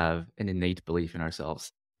have to have an innate belief in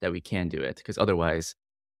ourselves that we can do it. Because otherwise,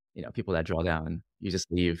 people that draw down, you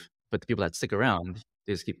just leave. But the people that stick around,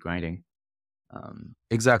 they just keep grinding. Um,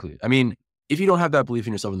 Exactly. I mean, if you don't have that belief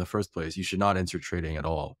in yourself in the first place, you should not enter trading at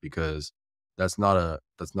all because that's not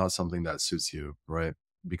something that suits you, right?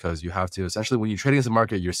 Because you have to essentially, when you're trading as a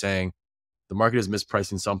market, you're saying the market is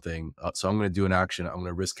mispricing something, so I'm going to do an action. I'm going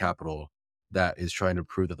to risk capital that is trying to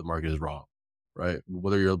prove that the market is wrong, right?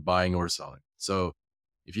 Whether you're buying or selling. So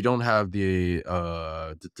if you don't have the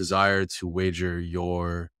desire to wager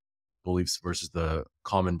your beliefs versus the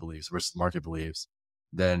common beliefs versus market beliefs,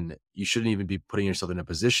 then you shouldn't even be putting yourself in a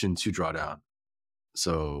position to draw down.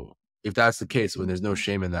 So if that's the case, when there's no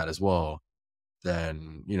shame in that as well,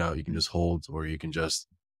 then, you can just hold, or you can just,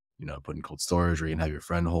 put in cold storage, or you can have your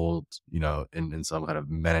friend hold, in some kind of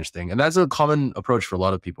managed thing. And that's a common approach for a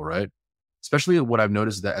lot of people, right? Especially what I've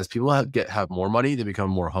noticed is that as people have more money, they become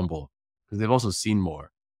more humble because they've also seen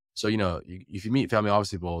more. So, if you meet family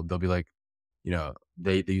office people, they'll be like,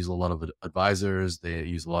 they use a lot of advisors, they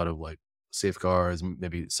use a lot of like safeguards,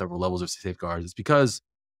 maybe several levels of safeguards. It's because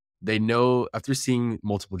they know, after seeing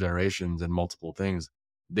multiple generations and multiple things,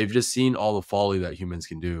 they've just seen all the folly that humans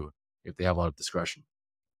can do if they have a lot of discretion,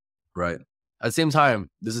 right? At the same time,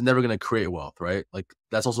 this is never going to create wealth, right? Like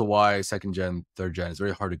that's also why second gen, third gen is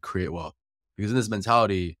very hard to create wealth because in this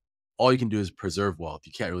mentality, all you can do is preserve wealth.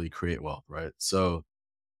 You can't really create wealth, right? So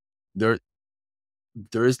there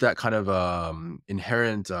there is that kind of uh,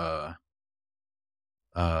 inherent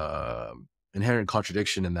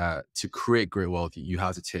contradiction in that to create great wealth, you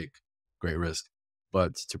have to take great risk,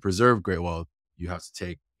 but to preserve great wealth, you have to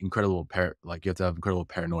take like you have to have incredible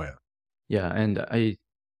paranoia. yeah, and I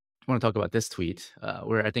want to talk about this tweet,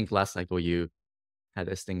 where I think last cycle you had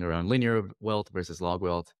this thing around linear wealth versus log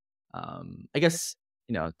wealth. I guess,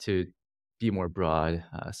 to be more broad,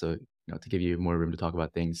 so, to give you more room to talk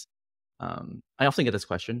about things. I often get this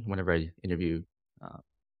question whenever I interview uh,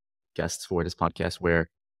 guests for this podcast, where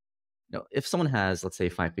if someone has, let's say,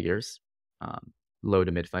 5 figures, um, low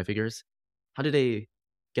to mid 5 figures, how do they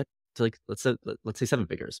get to like let's say 7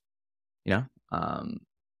 figures? You know,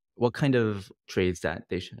 what kind of trades that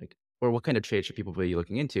they should, like, or what kind of trades should people be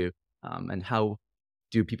looking into, and how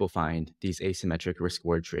do people find these asymmetric risk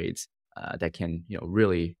reward trades that can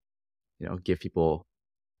really give people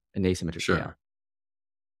an asymmetric payout?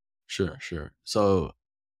 Sure, sure. So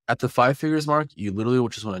at the 5 figures mark, you literally will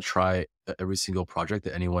just want to try every single project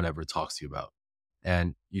that anyone ever talks to you about.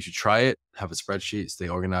 And you should try it, have a spreadsheet, stay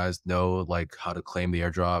organized, know like how to claim the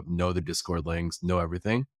airdrop, know the Discord links, know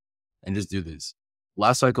everything, and just do this.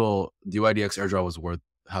 Last cycle, the UIDX airdrop was worth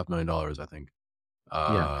 $500,000, I think. Yeah,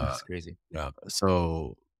 Uh, that's crazy. yeah.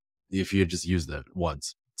 So if you had just used it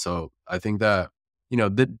once. So I think that,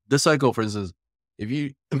 this cycle, for instance, if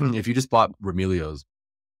you if you just bought Remelios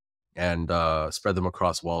and spread them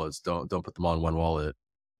across wallets, don't put them on one wallet,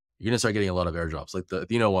 you're gonna start getting a lot of airdrops. Like the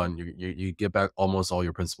Athena one, you get back almost all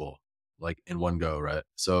your principal like in one go, right?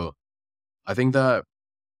 So I think that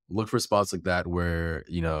look for spots like that where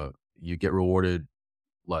you get rewarded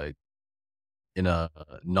like in a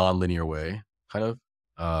non-linear way, kind of.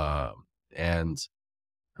 And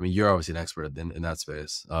I mean, you're obviously an expert in that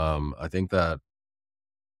space. I think that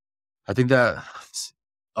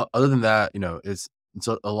other than that, it's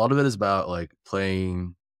a lot of it is about like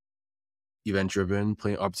playing event driven,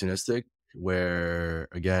 playing opportunistic, where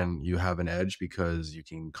again you have an edge because you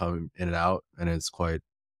can come in and out, and it's quite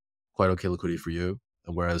okay liquidity for you,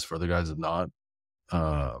 whereas for other guys it's not.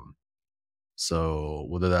 Um, so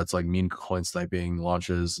whether that's like meme coin sniping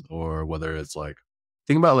launches or whether it's like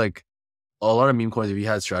think about like a lot of meme coins. If you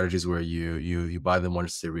had strategies where you buy them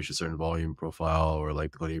once they reach a certain volume profile or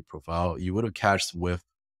like liquidity profile, you would have cashed with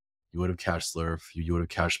you would have cashed Slurf, you would have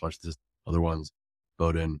cashed a bunch of other ones,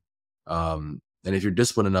 Bowden. And if you're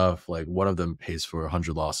disciplined enough, like one of them pays for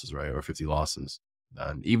 100 losses, right? Or 50 losses.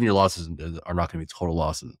 And even your losses are not going to be total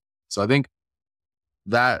losses. So I think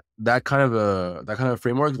that kind of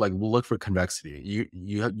framework, like we'll look for convexity.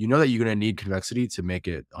 You know that you're going to need convexity to make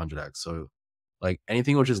it 100x. So like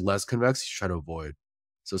anything which is less convex, you try to avoid.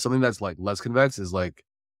 So something that's like less convex is like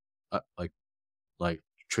uh, like like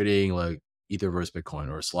trading like Ether versus Bitcoin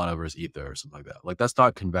or Solana versus Ether or something like that. Like that's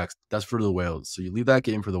not convex. That's for the whales. So you leave that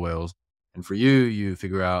game for the whales. And for you, you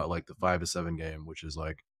figure out like the 5 to 7 game, which is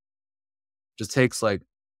like just takes like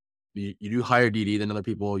you do higher DD than other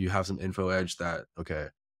people. You have some info edge that okay,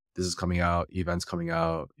 this is coming out, events coming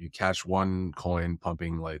out. You catch one coin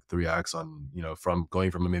pumping like 3x on from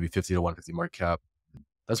going from maybe 50 to 150 market cap.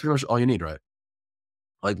 That's pretty much all you need, right?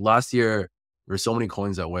 Like last year, there's so many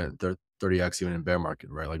coins that went 30x even in bear market,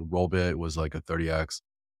 right? Like Rollbit was like a 30x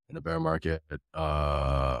in a bear market.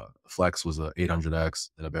 Flex was a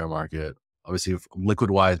 800x in a bear market. Obviously,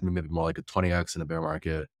 liquid wise, maybe more like a 20x in a bear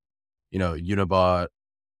market. Unibot.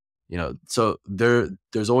 So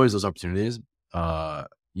there's always those opportunities.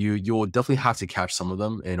 You will definitely have to catch some of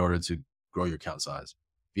them in order to grow your account size.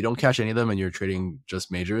 If you don't catch any of them and you're trading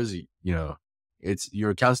just majors, it's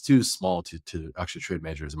your account's too small to actually trade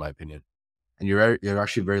majors, in my opinion. And you're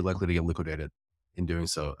actually very likely to get liquidated in doing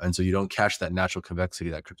so. And so you don't catch that natural convexity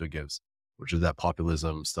that crypto gives, which is that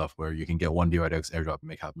populism stuff where you can get one DYDX airdrop and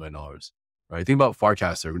make $500,000. Right? Think about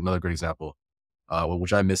Farcaster, another great example,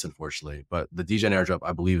 which I miss unfortunately. But the DGen airdrop,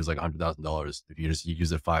 I believe, is like $100,000 if you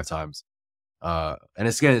use it 5 times. And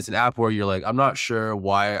it's an app where you're like, I'm not sure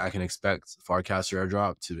why I can expect Farcaster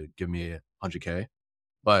airdrop to give me 100K,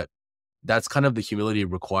 but that's kind of the humility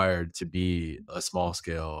required to be a small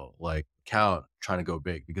scale like account trying to go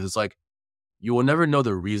big, because it's like you will never know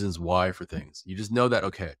the reasons why for things. You just know that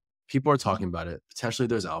okay, people are talking about it. Potentially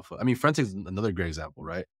there's alpha. I mean, Frentech is another great example,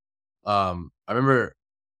 right? I remember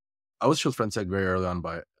I was showed Frentech very early on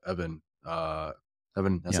by Evan Yeah.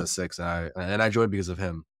 SS6, and I joined because of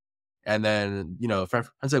him. And then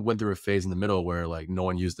Frentech went through a phase in the middle where like no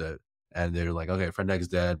one used it, and they're like, okay, Frentech is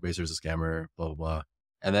dead, Racer's a scammer, blah blah blah.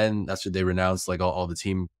 And then that's when they renounced like all the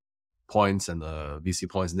team points and the VC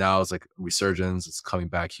points. Now it's like resurgence. It's coming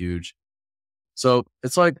back huge. So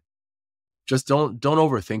it's like just don't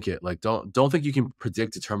overthink it. Like don't think you can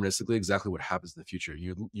predict deterministically exactly what happens in the future.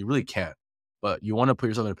 You really can't. But you want to put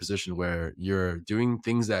yourself in a position where you're doing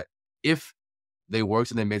things that if they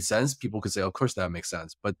worked and they made sense, people could say, of course that makes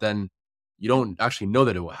sense. But then you don't actually know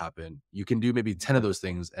that it will happen. You can do maybe 10 of those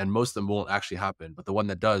things and most of them won't actually happen. But the one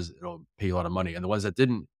that does, it'll pay you a lot of money. And the ones that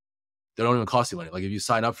didn't, they don't even cost you money. Like if you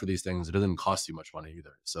sign up for these things, it doesn't cost you much money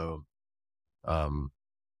either. So um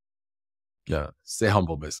yeah, stay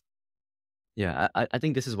humble, basically. Yeah, I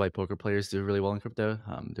think this is why poker players do really well in crypto.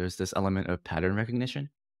 There's this element of pattern recognition.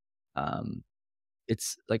 Um,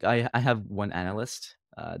 it's like I have one analyst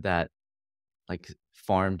that like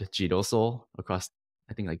farmed Jito Soul across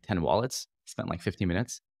I think like 10 wallets, spent like 15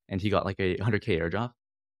 minutes, and he got like a 100K airdrop.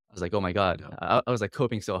 I was like, "Oh my god." Yeah. I was like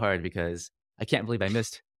coping so hard because I can't believe I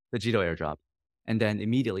missed the Jito airdrop. And then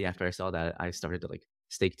immediately after I saw that, I started to like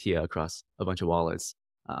stake Tia across a bunch of wallets.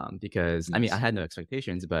 Because I mean, I Nice. had no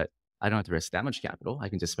expectations, but I don't have to risk that much capital. I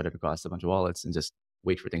can just spread it across a bunch of wallets and just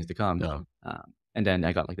wait for things to come. Yeah. And then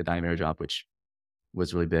I got like the Dime airdrop, which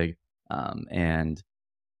was really big. And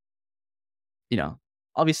you know,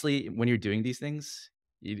 obviously when you're doing these things,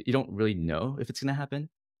 you don't really know if it's going to happen,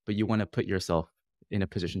 but you want to put yourself in a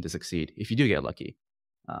position to succeed if you do get lucky.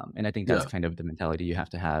 And I think that's Yeah. kind of the mentality you have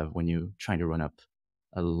to have when you're trying to run up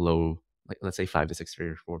a low, like let's say 5 to 6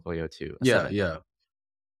 figure portfolio to a Yeah. seven. Yeah.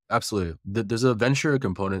 Absolutely. There's a venture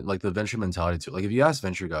component, like the venture mentality too. Like if you ask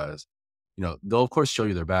venture guys, they'll of course show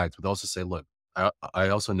you their bags, but they'll also say, look, I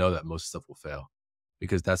also know that most stuff will fail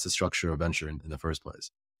because that's the structure of venture in the first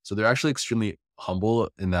place. So they're actually extremely humble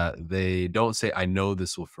in that they don't say, I know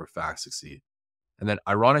this will for a fact succeed. And then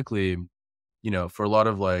ironically, for a lot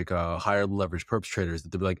of like higher leverage perps traders,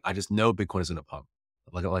 they'll be like, I just know Bitcoin is going to pump.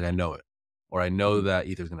 Like I know it, or I know Mhm. that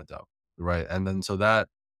Ether is going to dump. Right. And then so that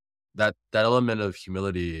element of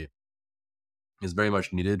humility is very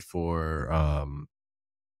much needed for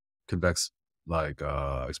convex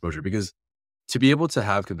exposure, because to be able to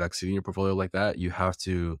have convexity in your portfolio like that, you have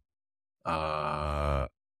to uh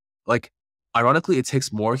like ironically, it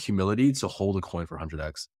takes more humility to hold a coin for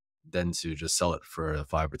 100x than to just sell it for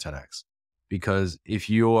 5 or 10x. Because if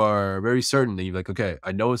you are very certain that you're like, okay,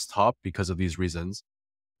 I know it's top because of these reasons,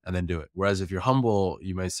 and then do it. Whereas if you're humble,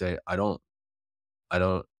 you might say, I don't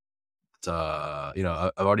I've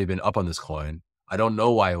already been up on this coin. I don't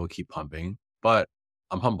know why it will keep pumping, but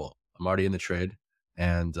I'm humble. I'm already in the trade,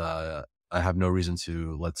 and I have no reason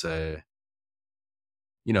to, let's say,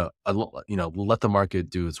 let the market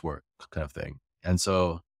do its work, kind of thing. And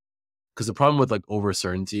so, because the problem with like over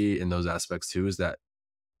certainty in those aspects too is that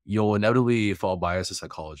you'll inevitably fall bias to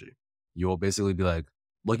psychology. You will basically be like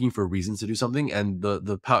looking for reasons to do something, and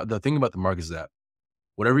the thing about the market is that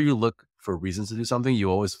whatever you look for reasons to do something, you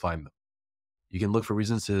always find them. You can look for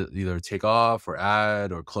reasons to either take off or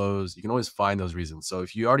add or close. You can always find those reasons. So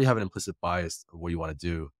if you already have an implicit bias of what you want to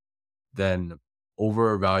do, then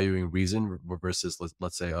overvaluing reason versus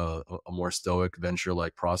let's say a more stoic venture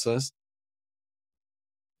like process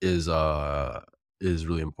is is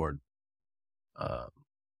really important. Uh,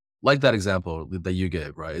 like that example that you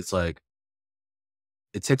gave, right? It's like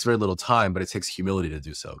it takes very little time, but it takes humility to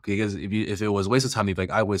do so. Because if it was a waste of time, you'd be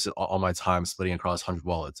like, I wasted all my time splitting across 100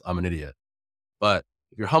 wallets. I'm an idiot. But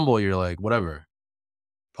if you're humble, you're like, whatever.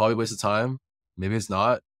 Probably waste of time. Maybe it's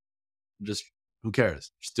not. Just who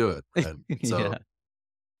cares? Just do it. Right? So Yeah.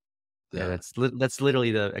 Yeah. yeah, That's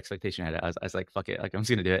literally the expectation I had. I was like, fuck it. Like, I'm just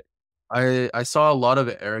going to do it. I saw a lot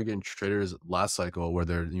of arrogant traders last cycle where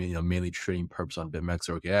they're mainly trading perps on BitMEX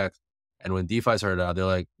or OKX, and when DeFi started out, they're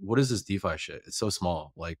like, "What is this DeFi shit? It's so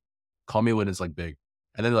small. Like, call me when it's like big."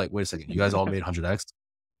 And then they're like, "Wait a second, you guys all made 100x,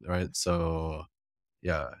 right?" So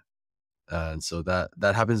yeah, and so that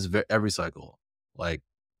happens every cycle. Like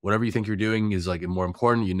whatever you think you're doing is like more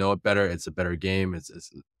important. You know it better. It's a better game.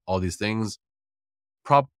 It's all these things.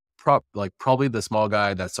 Prop like probably the small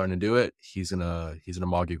guy that's starting to do it, he's gonna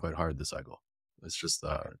mog you quite hard this cycle. It's just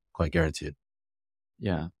quite guaranteed.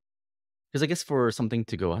 Yeah. Because I guess for something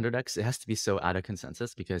to go 100x, it has to be so out of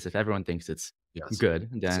consensus. Because if everyone thinks it's Yes, good,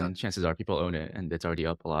 then exactly. chances are people own it and it's already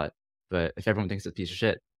up a lot. But if everyone thinks it's a piece of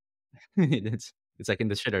shit, it's like in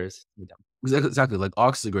the shitters. Exactly. Like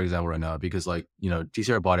Ox is a great example right now because like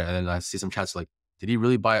TCR bought it, and then I see some chats like, did he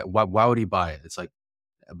really buy it? Why would he buy it? It's like,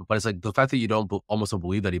 but it's like the fact that you almost don't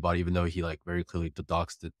believe that he bought it, even though he like very clearly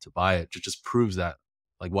doxed it to buy it, just proves that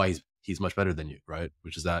like why he's much better than you, right?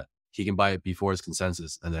 Which is that he can buy it before his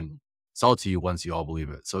consensus and then sell it to you once you all believe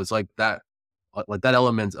it. So it's like that, like that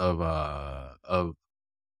element of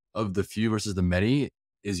the few versus the many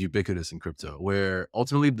is ubiquitous in crypto, where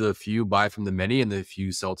ultimately the few buy from the many and the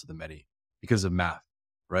few sell to the many because of math,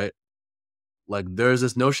 right? Like there's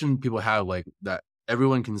this notion people have like that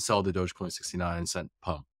everyone can sell the Dogecoin 69-cent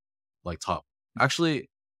pump like top. Actually,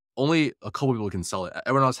 only a couple people can sell it.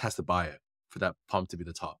 Everyone else has to buy it for that pump to be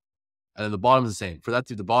the top. And then the bottom is the same. For that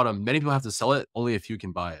to be the bottom, many people have to sell it. Only a few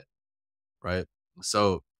can buy it, right?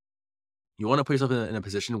 So you want to put yourself in a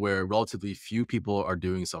position where relatively few people are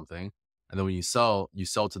doing something. And then when you sell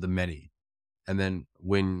to the many. And then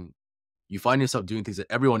when you find yourself doing things that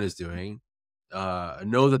everyone is doing,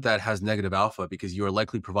 know that that has negative alpha because you are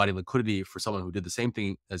likely providing liquidity for someone who did the same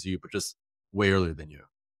thing as you, but just way earlier than you.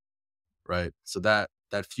 Right. So that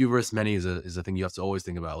few versus many is a thing you have to always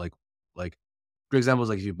think about. Like Good example is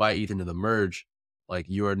like if you buy ETH into the merge, like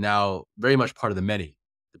you are now very much part of the many.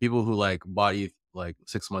 The people who like bought ETH like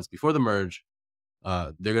 6 months before the merge,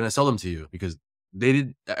 they're gonna sell them to you because they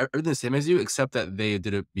did everything the same as you, except that they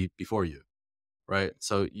did it before you, right?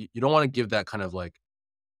 So you don't want to give that kind of like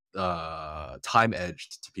time edge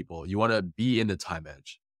to people. You want to be in the time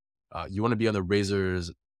edge. You want to be on the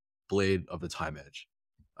razor's blade of the time edge.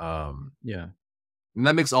 Yeah. And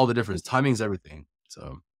that makes all the difference. Timing is everything.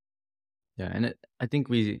 So Yeah. And I think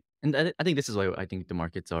this is why I think the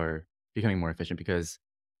markets are becoming more efficient, because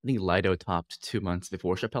I think Lido topped 2 months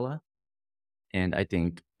before Chapella. And I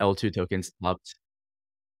think L2 tokens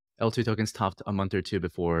topped a month or two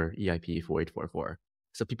before EIP 4844.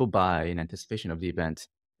 So people buy in anticipation of the event.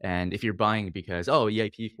 And if you're buying because, oh,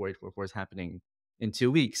 EIP 4844 is happening in 2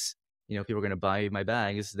 weeks, people are going to buy my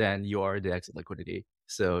bags, then you are the exit liquidity.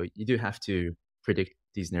 So you do have to predict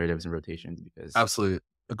these narratives and rotations, because absolutely.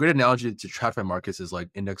 A great analogy to TradFi markets is like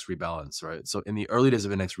index rebalance, right? So in the early days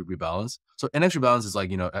of index rebalance, so index rebalance is like,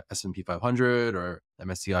 S&P 500 or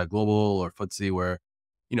MSCI Global or FTSE, where,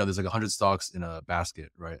 there's like 100 stocks in a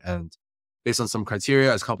basket, right? And based on some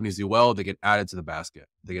criteria, as companies do well, they get added to the basket.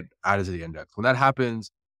 They get added to the index. When that happens,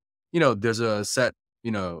 there's a set,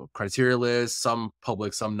 criteria list, some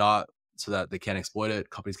public, some not, so that they can't exploit it.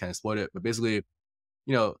 Companies can't exploit it. But basically,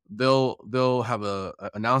 they'll have a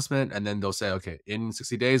announcement, and then they'll say, okay, in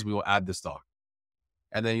 60 days, we will add this stock.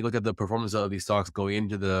 And then you look at the performance of these stocks going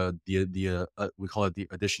into the we call it the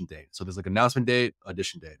addition date. So there's like announcement date,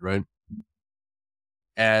 addition date, right?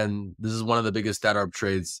 And this is one of the biggest data arb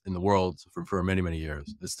trades in the world for many, many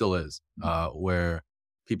years. It still is, where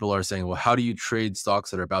people are saying, well, how do you trade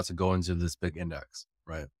stocks that are about to go into this big index,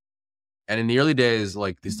 right? And in the early days,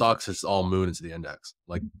 like these stocks just all moon into the index,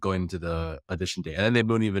 like going into the addition date. And then they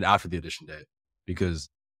moon even after the addition date, because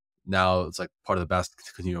now it's like part of the basket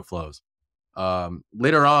continual flows.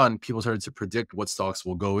 Later on, people started to predict what stocks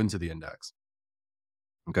will go into the index.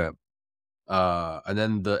 Okay. And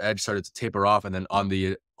then the edge started to taper off. And then on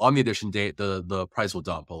the addition date, the price will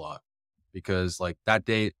dump a lot, because like that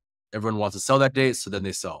date, everyone wants to sell that date. So then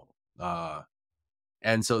they sell.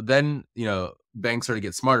 And so then, banks start to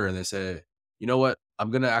get smarter, and they say, you know what, I'm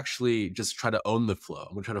going to actually just try to own the flow.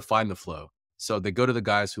 I'm going to try to find the flow. So they go to the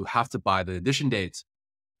guys who have to buy the addition date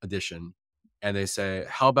addition, and they say,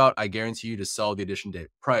 how about I guarantee you to sell the addition date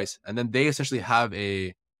price? And then they essentially have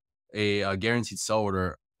a guaranteed sell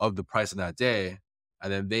order of the price on that day.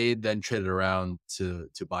 And then they trade it around to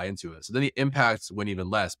buy into it. So then the impact went even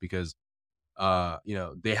less, because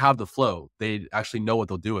they have the flow. They actually know what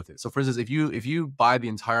they'll do with it. So for instance, if you buy the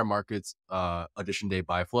entire market's addition day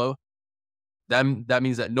buy flow, then that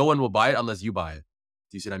means that no one will buy it unless you buy it.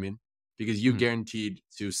 Do you see what I mean? Because you've guaranteed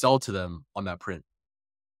to sell to them on that print.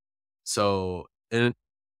 So in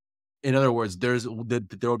other words, there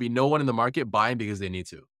will be no one in the market buying because they need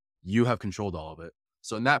to. You have controlled all of it.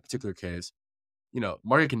 So in that particular case,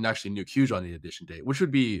 market can actually nuke huge on the addition date, which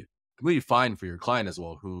would be completely fine for your client as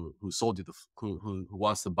well, who sold you who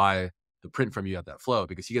wants to buy the print from you at that flow,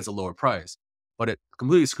 because he gets a lower price. But it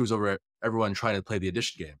completely screws over everyone trying to play the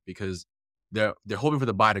addition game, because they're hoping for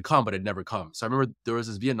the buy to come, but it never comes. So I remember there was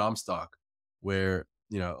this Vietnam stock where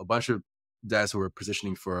a bunch of devs were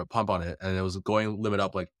positioning for a pump on it, and it was going limit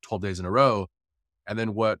up like 12 days in a row. And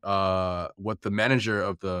then what the manager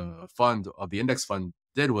of the index fund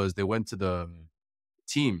did was they went to the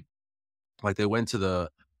team, like they went to the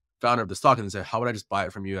founder of the stock and said, how would I just buy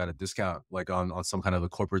it from you at a discount, like on some kind of a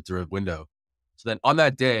corporate derivative window? So then on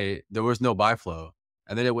that day, there was no buy flow.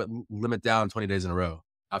 And then it went limit down 20 days in a row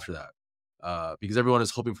after that, because everyone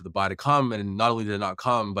is hoping for the buy to come. And not only did it not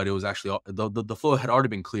come, but it was actually, the flow had already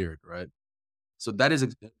been cleared, right? So that is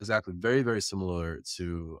exactly very, very similar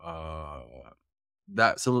to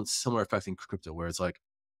that similar effect in crypto, where it's like,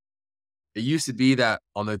 it used to be that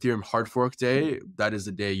on the Ethereum hard fork day, that is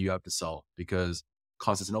the day you have to sell, because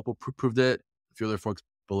Constantinople proved it. A few other forks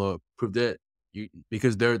below proved it.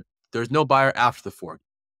 Because there's no buyer after the fork.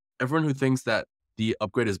 Everyone who thinks that the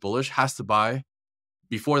upgrade is bullish has to buy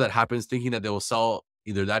before that happens, thinking that they will sell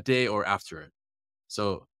either that day or after it.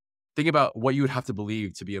 So think about what you would have to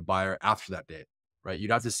believe to be a buyer after that day, right? You'd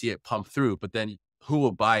have to see it pump through, but then who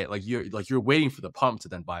will buy it? Like you're waiting for the pump to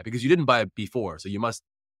then buy, because you didn't buy it before. So you must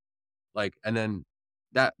and then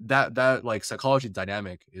that like psychology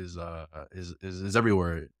dynamic is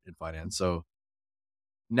everywhere in finance. So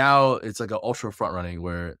now it's like an ultra front running,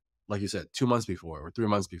 where, like you said, 2 months before or 3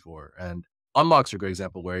 months before, and unlocks are a great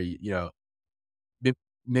example, where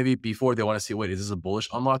maybe before they want to see, wait, is this a bullish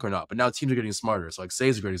unlock or not? But now teams are getting smarter. So like Say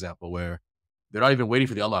is a great example, where they're not even waiting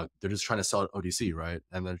for the unlock. They're just trying to sell it ODC, right?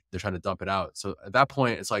 And they're trying to dump it out. So at that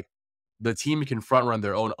point, it's like the team can front run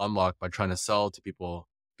their own unlock by trying to sell to people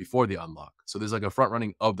before the unlock. So there's like a front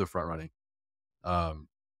running of the front running. Um,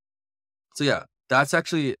 so yeah, that's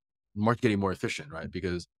actually market getting more efficient, right?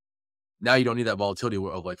 Because now you don't need that volatility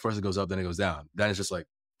of like first it goes up, then it goes down. Then it's just like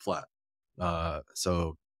flat.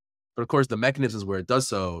 So, but of course, the mechanisms where it does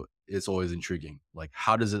so, it's always intriguing. Like,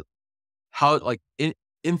 how does it? How like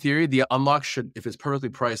in theory, the unlock should, if it's perfectly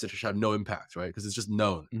priced, it should have no impact, right? Because it's just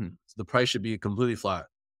known. Mhm. So the price should be completely flat,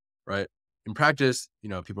 right? In practice,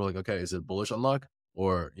 people are like, okay, is it bullish unlock,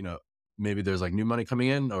 or maybe there's like new money coming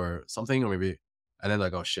in or something, or maybe, and then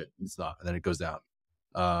like, oh shit, it's not, and then it goes down.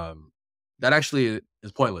 That actually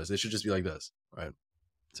is pointless. It should just be like this, right?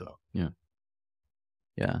 So Yeah.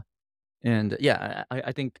 Yeah. And yeah,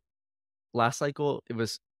 I think last cycle it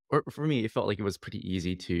was, or for me, it felt like it was pretty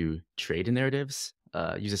easy to trade in narratives.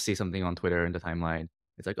 You just see something on Twitter in the timeline.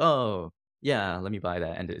 It's like, oh yeah, let me buy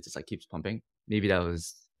that, and it just like keeps pumping. Maybe that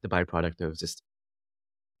was the byproduct of just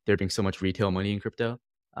there being so much retail money in crypto.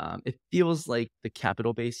 It feels like the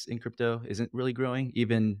capital base in crypto isn't really growing.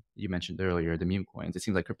 Even you mentioned earlier the meme coins. It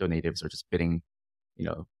seems like crypto natives are just bidding, you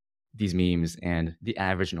know, these memes, and the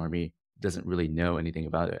average normie doesn't really know anything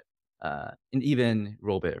about it. And even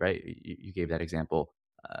Rollbit, right? You gave that example.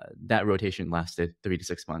 That rotation lasted 3 to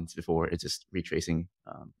 6 months before it's just retracing.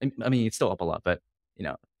 I mean, it's still up a lot, but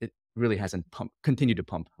it really hasn't continued to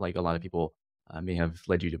pump like a lot of people may have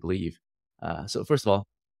led you to believe. So first of all,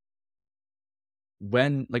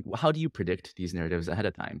 how do you predict these narratives ahead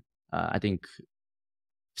of time? I think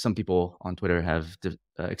some people on Twitter have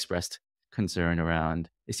expressed concern around,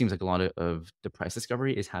 it seems like a lot of the price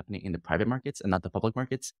discovery is happening in the private markets and not the public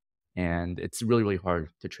markets. And it's really, really hard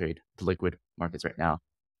to trade the liquid markets right now.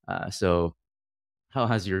 So how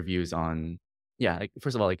has your views on, yeah, like,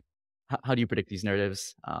 first of all, like, how do you predict these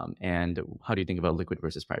narratives? And how do you think about liquid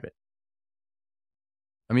versus private?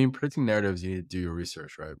 I mean, predicting narratives, you need to do your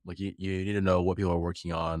research, right? Like you need to know what people are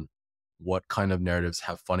working on, what kind of narratives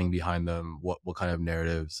have funding behind them, what kind of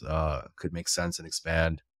narratives could make sense and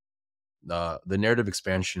expand. The narrative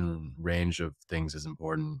expansion range of things is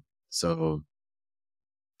important. So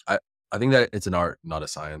I I think that it's an art, not a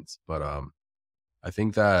science. But I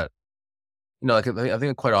think that like I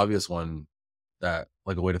think a quite obvious one, that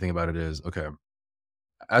like a way to think about it is, okay,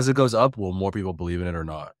 as it goes up, will more people believe in it or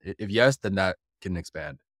not? If yes, then that can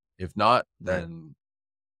expand. If not, Right.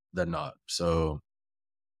 then not. So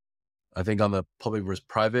I think on the public versus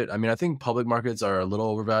private, I mean, I think public markets are a little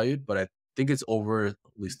overvalued, but I think it's overly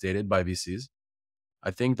stated by VCs. I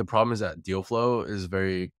think the problem is that deal flow is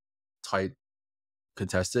very tight,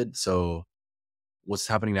 contested. So what's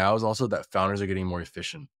happening now is also that founders are getting more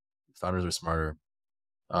efficient. Founders are smarter.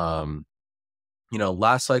 Um,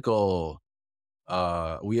 last cycle,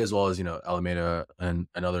 we, as well as Alameda and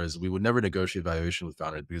others, we would never negotiate valuation with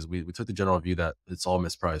founders, because we took the general view that it's all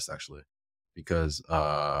mispriced, actually, because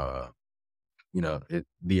the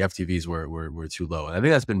FTVs were too low. And I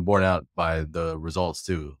think that's been borne out by the results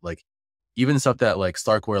too. Like even stuff that like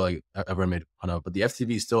Starkware, like everyone made fun of, but the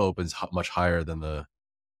FTV still opens much higher than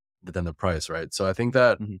the price, right? So I think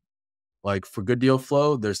that Mhm. like for good deal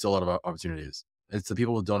flow, there's still a lot of opportunities. It's the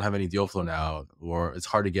people who don't have any deal flow now, or it's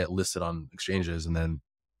hard to get listed on exchanges, and then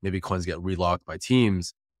maybe coins get relocked by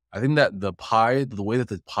teams. I think that the way that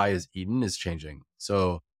the pie is eaten is changing.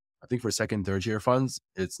 So I think for second, third tier funds,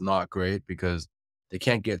 it's not great because they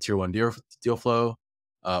can't get tier one deal flow.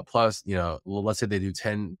 Plus, let's say they do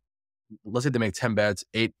 10, let's say they make 10 bets,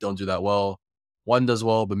 8 don't do that well. One does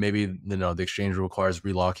well, but maybe the exchange requires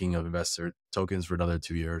relocking of investor tokens for another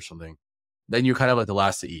 2 years or something. Then you're kind of like the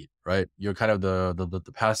last to eat, right? You're kind of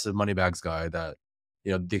the passive money bags guy that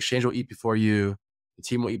the exchange will eat before you, the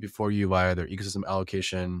team will eat before you via their ecosystem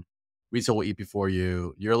allocation, retail will eat before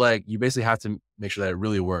you. You're like, you basically have to make sure that it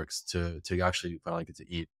really works to actually finally get to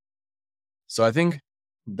eat. So I think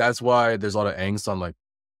that's why there's a lot of angst on like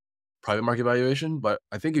private market valuation. But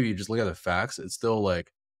I think if you just look at the facts, it's still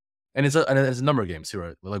like, and it's a number of games too,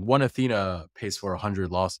 right? Like one Athena pays for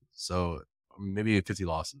 100 losses, so maybe 50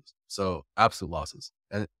 losses, so absolute losses,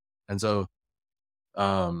 and so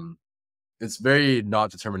um, it's very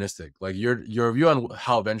not deterministic. Like your view on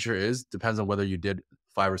how venture is depends on whether you did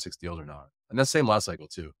 5 or 6 deals or not, and that's same last cycle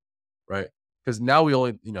too, right? Because now we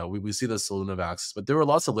only we see the Soluna Vax, but there were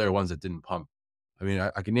lots of layer ones that didn't pump. I mean,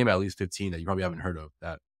 I can name at least 15 that you probably haven't heard of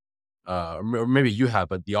that or maybe you have,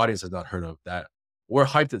 but the audience has not heard of, that were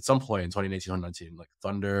hyped at some point in 2018, 2019, like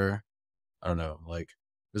Thunder. I don't know. Like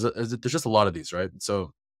there's just a lot of these, right?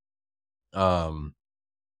 So, um,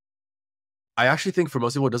 I actually think for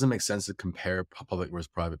most people, it doesn't make sense to compare public versus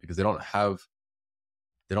private because they don't have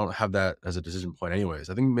that as a decision point anyways.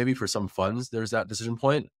 I think maybe for some funds, there's that decision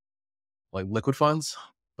point. like liquid funds.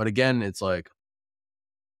 But again, it's like,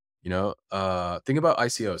 think about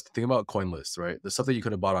ICOs, think about CoinList, right? The stuff that you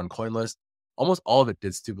could have bought on CoinList, almost all of it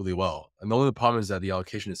did stupidly well. And the only problem is that the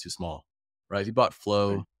allocation is too small, right? If you bought Flow,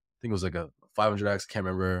 Right. I think it was like a 500x, can't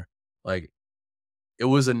remember. Like, it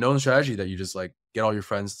was a known strategy that you just like get all your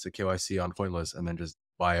friends to KYC on CoinList and then just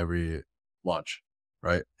buy every launch,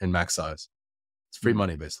 right? In max size. It's free Mm.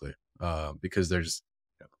 money basically, because they're just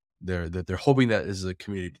they're hoping that this is a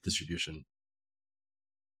community distribution.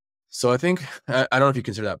 So I think I don't know if you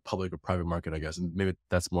consider that public or private market, I guess, and maybe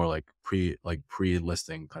that's more like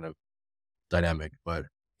pre-listing kind of dynamic. But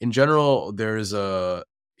in general, there's a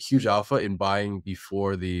huge alpha in buying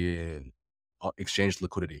before the exchange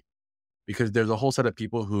liquidity, because there's a whole set of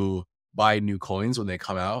people who buy new coins when they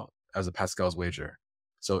come out as a Pascal's wager.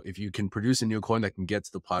 So if you can produce a new coin that can get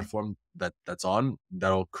to the platform that's on,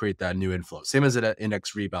 that'll create that new inflow. Same as an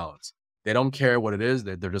index rebalance. They don't care what it is.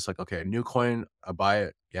 They're just like, okay, new coin, I buy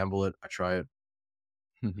it, gamble it, I try it.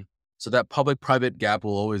 So that public-private gap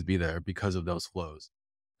will always be there because of those flows.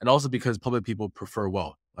 And also because public people prefer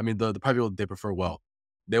wealth. I mean, the private people, they prefer wealth.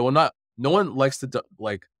 They will not, no one likes to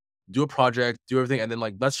do a project, do everything, and then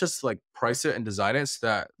like, let's just like price it and design it so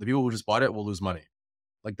that the people who just bought it will lose money.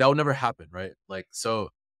 Like that will never happen, right? Like, so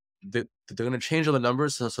they're going to change all the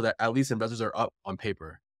numbers so that at least investors are up on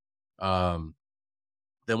paper.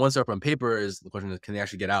 Then once they're up on paper, is the question is, can they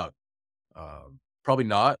actually get out? Probably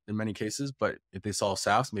not in many cases, but if they sell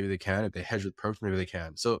SaaS, maybe they can. If they hedge with perps, maybe they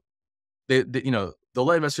can. So they they'll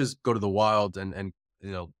let investors go to the wild and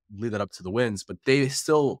leave that up to the winds, but they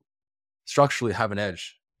still structurally have an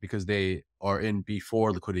edge because they are in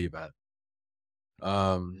before liquidity event.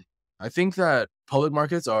 I think that public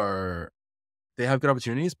markets they have good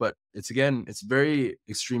opportunities, but it's very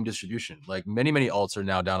extreme distribution. Like many alts are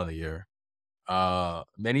now down in the year.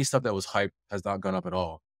 Many stuff that was hyped has not gone up at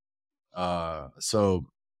all. So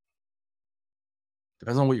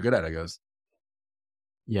depends on what you're good at, I guess.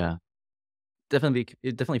 Yeah.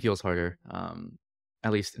 It definitely feels harder,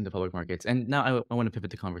 at least in the public markets. And now I want to pivot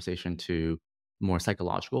the conversation to more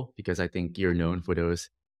psychological, because I think you're known for those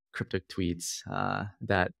cryptic tweets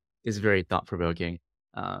that is very thought provoking.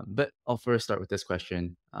 But I'll first start with this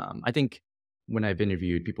question. I think when I've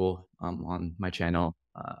interviewed people on my channel,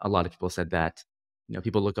 a lot of people said that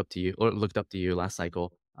people look up to you or looked up to you last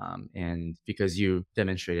cycle, and because you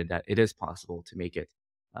demonstrated that it is possible to make it.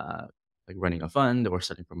 Like running a fund or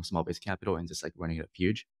starting from a small base capital and just like running it up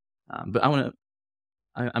huge. But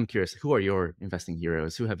I'm curious, who are your investing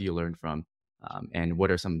heroes? Who have you learned from? And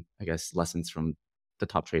what are some, I guess, lessons from the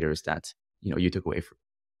top traders that, you took away from,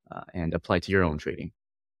 and applied to your own trading?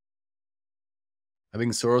 I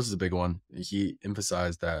think Soros is a big one. He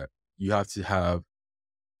emphasized that you have to have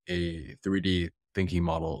a 3D thinking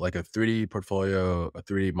model, like a 3D portfolio, a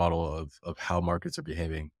 3D model of how markets are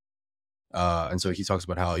behaving. And so he talks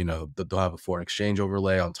about how, they'll have a foreign exchange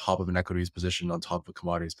overlay on top of an equities position, on top of a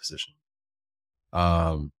commodities position.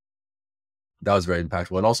 That was very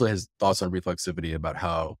impactful. And also his thoughts on reflexivity, about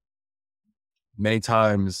how many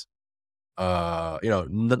times,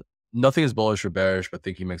 nothing is bullish or bearish, but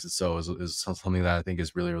thinking makes it so is something that I think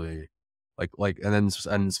is really, really and then,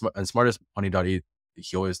 and smartest money.eth,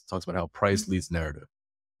 he always talks about how price leads narrative,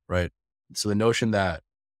 right? So the notion that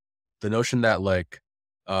like,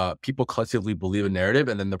 people collectively believe a narrative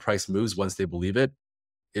and then the price moves once they believe it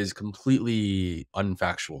is completely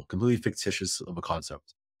unfactual, completely fictitious of a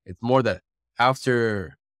concept. It's more that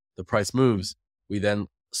after the price moves, we then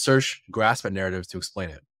grasp at narratives to explain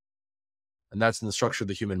it. And that's in the structure of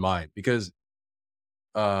the human mind, because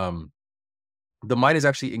the mind is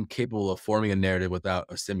actually incapable of forming a narrative without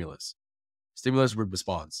a stimulus. Stimulus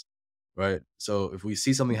response, right? So if we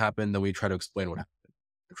see something happen, then we try to explain what happened,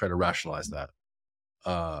 we try to rationalize that.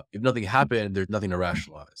 If nothing happened, there's nothing to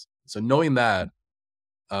rationalize. So knowing that,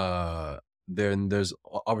 then there's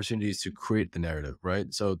opportunities to create the narrative,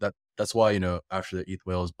 right? So that's why, after the ETH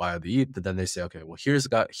whales buy the ETH, then they say, okay, well, here's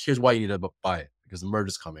why you need to buy it, because the merge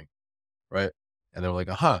is coming, right? And they're like,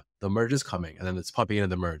 aha, the merge is coming, and then it's popping into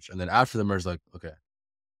the merge, and then after the merge, like, okay,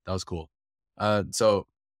 that was cool.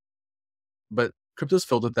 But crypto's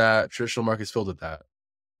filled with that. Traditional markets filled with that.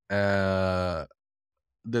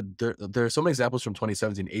 There are so many examples from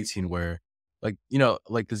 2017, 18 where, like,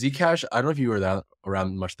 like the Zcash, I don't know if you were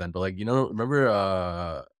around much then, but like,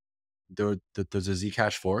 remember there's a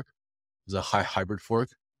Zcash fork. There's a hybrid fork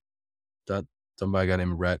that done by a guy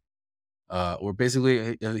named Rhett. Where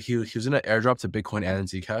basically he was in an airdrop to Bitcoin and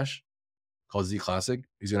Zcash called Z Classic.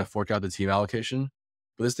 He's gonna fork out the team allocation.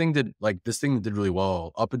 But this thing did really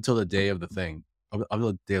well up until the day of the thing, up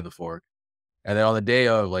until the day of the fork. And then on the day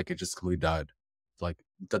of, like, it just completely died. Like,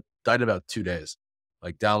 died in about 2 days,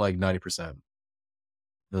 like down like 90%.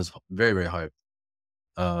 It was very, very hype.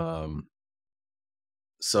 Um,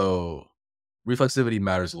 so reflexivity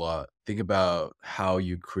matters a lot. Think about how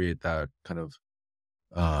you create that kind of,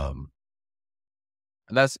 um,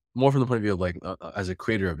 and that's more from the point of view of like as a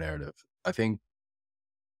creator of narrative.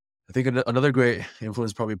 I think another great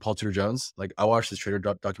influence is probably Paul Tudor Jones. Like I watched this trader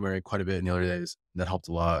documentary quite a bit in the early days, and that helped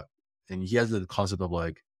a lot. And he has the concept of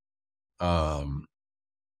like, um,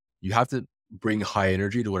 you have to bring high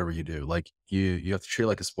energy to whatever you do. Like you have to treat it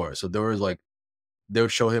like a sport. So there was like they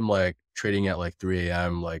would show him like trading at like 3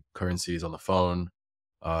 a.m. like currencies on the phone.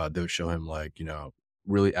 They would show him like,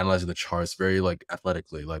 really analyzing the charts very like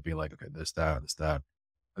athletically, like being like, okay, this, that, this, that.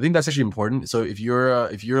 I think that's actually important. So if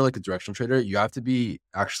you're like a directional trader, you have to be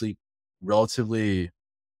actually relatively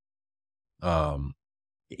um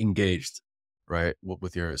engaged, right?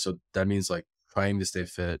 With your so that means like trying to stay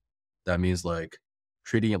fit. That means like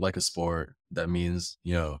treating it like a sport. That means,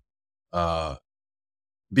 uh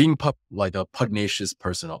being like a pugnacious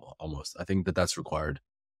person almost. I think that that's required.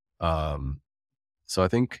 Um so I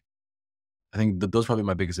think that those are probably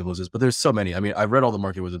my biggest influences, but there's so many. I mean, I've read all the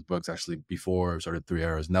Market Wizards books actually before I started Three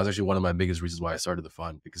Arrows. And that was actually one of my biggest reasons why I started the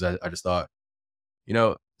fund, because I just thought,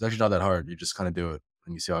 it's actually not that hard. You just kind of do it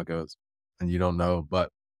and you see how it goes, and you don't know.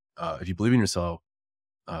 But if you believe in yourself,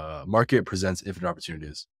 market presents infinite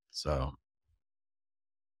opportunities. So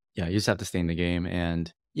Yeah, you just have to stay in the game.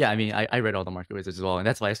 And yeah, I mean, I read all the market wizards as well, and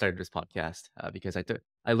that's why I started this podcast, because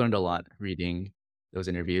I learned a lot reading those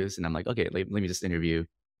interviews, and I'm like, okay, let me just interview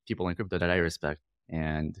people in crypto that I respect,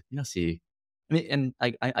 and see. I mean,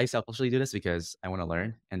 and I selfishly do this because I want to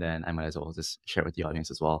learn, and then I might as well just share with the audience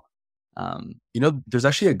as well. Um, there's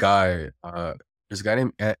actually a guy. There's a guy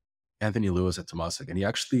named Anthony Lewis at Temasek, and he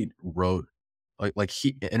actually wrote like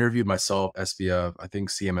he interviewed myself, SBF, I think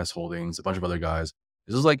CMS Holdings, a bunch of other guys.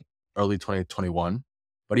 This was like early 2021,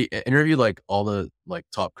 but he interviewed like all the like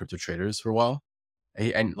top crypto traders for a while,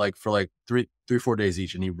 and like for like 4 days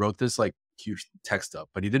each, and he wrote this like huge text up,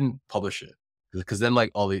 but he didn't publish it because then like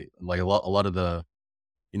all the like a lot of the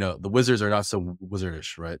the wizards are not so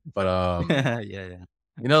wizardish, right? But yeah, yeah.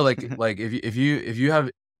 like if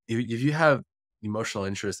you have emotional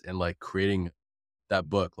interest in like creating that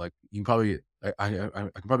book, like you can probably I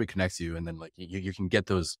can probably connect you, and then like you can get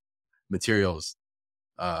those materials.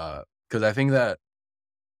 Because I think that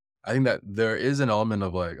there is an element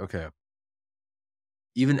of like, okay,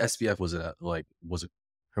 even SPF was a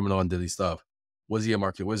criminal and did these stuff. Was he a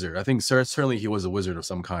market wizard? I think certainly he was a wizard of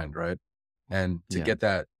some kind, right? And to Yeah. get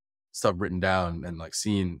that stuff written down and like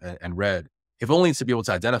seen and read, if only to be able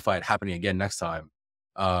to identify it happening again next time,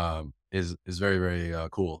 is very, very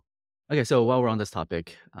cool. Okay, so while we're on this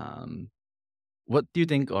topic, what do you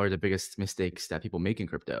think are the biggest mistakes that people make in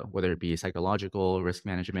crypto, whether it be psychological, risk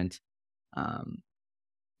management? Um,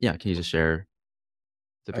 yeah, can you just share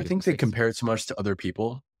the I biggest think they mistakes? compare too much to other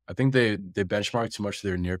people. I think they benchmark too much to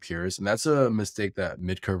their near peers, and that's a mistake that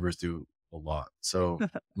mid curvers do a lot. So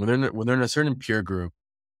when they're in a certain peer group,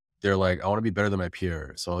 they're like, I want to be better than my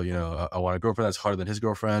peer. So I want a girlfriend that's harder than his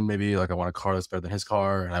girlfriend. Maybe like I want a car that's better than his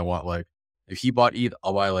car, and I want like if he bought ETH,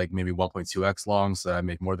 I'll buy like maybe 1.2x long, so that I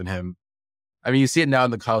make more than him. I mean, you see it now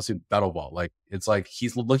in the Kyle Suit Battle Ball. Like it's like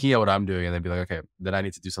he's looking at what I'm doing and then be like, okay, then I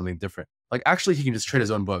need to do something different. Like actually, he can just trade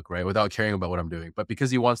his own book, right, without caring about what I'm doing. But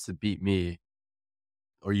because he wants to beat me,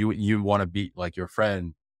 or you want to beat like your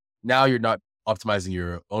friend, now you're not optimizing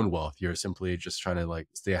your own wealth. You're simply just trying to like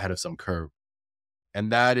stay ahead of some curve,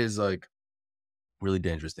 and that is like really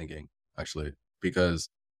dangerous thinking, actually, because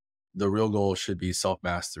the real goal should be self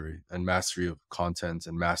mastery and mastery of content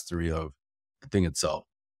and mastery of the thing itself,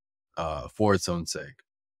 for its own sake.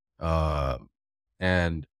 Uh,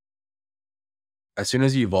 and as soon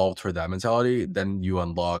as you evolve toward that mentality, then you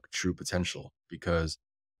unlock true potential, because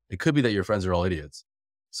it could be that your friends are all idiots.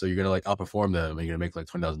 So you're going to like outperform them and you're going to make like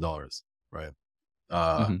 $20,000, right?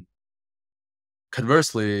 Uh, Hmm.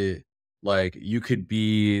 Conversely, like you could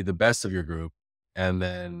be the best of your group, and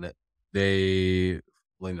then they,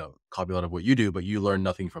 copy a lot of what you do, but you learn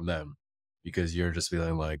nothing from them because you're just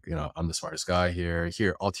feeling like, I'm the smartest guy here.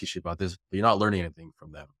 Here, I'll teach you about this, but you're not learning anything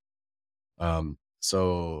from them.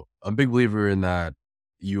 So I'm a big believer in that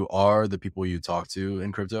you are the people you talk to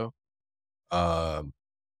in crypto. Um,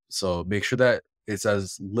 so make sure that it's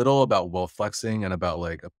as little about wealth flexing and about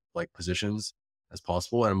like positions as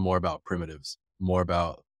possible, and more about primitives, more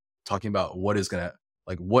about talking about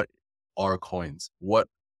what are coins, what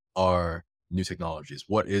are new technologies,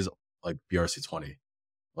 what is like BRC20,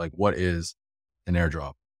 like what is an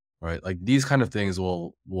airdrop, right? Like these kind of things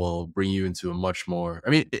will bring you into a much more. I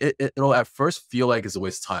mean, it'll at first feel like it's a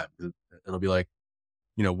waste of time. It'll be like,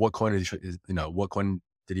 what coin what coin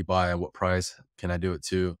did he buy at what price? Can I do it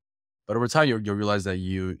too? But over time, you'll realize that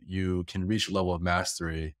you can reach a level of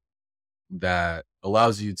mastery that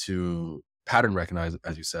allows you to pattern recognize,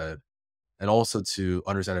 as you said, and also to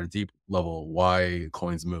understand at a deep level why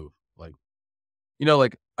coins move. Like,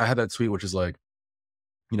 like I had that tweet, which is like,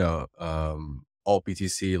 alt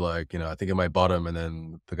BTC, like, I think it might bottom. And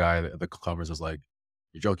then the guy at the conference was like,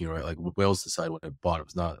 you're joking, right? Like whales decide when it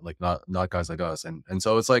bottoms, not guys like us. And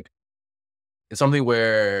so it's like, it's something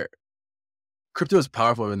where crypto is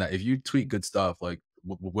powerful in that if you tweet good stuff, like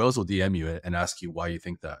whales will DM you and ask you why you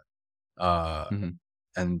think that. Uh, Hmm.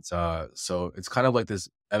 so it's kind of like this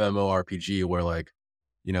MMORPG where like,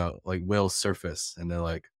 like whales surface and they're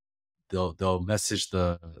like, they'll message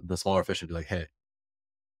the smaller fish and be like, hey,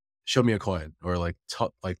 show me a coin, or like,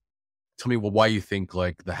 tell me why you think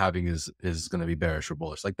like the halving is going to be bearish or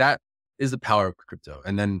bullish. Like that is the power of crypto.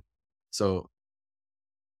 And then, so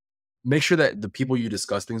make sure that the people you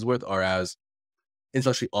discuss things with are as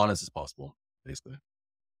intellectually honest as possible, basically.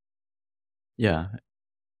 Yeah.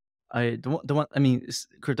 I mean,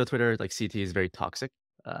 crypto Twitter, like CT, is very toxic.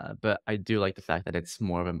 But I do like the fact that it's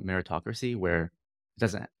more of a meritocracy where it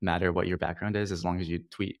doesn't matter what your background is, as long as you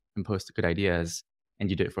tweet and post good ideas and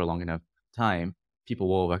you do it for a long enough time, people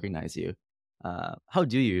will recognize you. How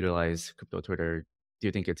do you utilize crypto Twitter? Do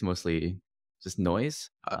you think it's mostly just noise?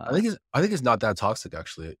 I think it's not that toxic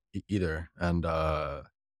actually either. And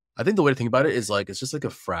I think the way to think about it is like it's just like a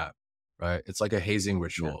frat, right? It's like a hazing Yeah.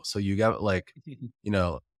 ritual. So you got like, you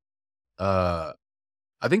know, uh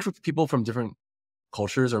I think for people from different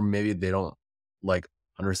cultures, or maybe they don't like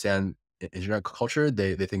understand internet culture,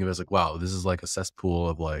 they think of it as like, wow, this is like a cesspool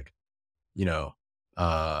of like, you know,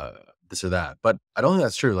 uh this or that. But I don't think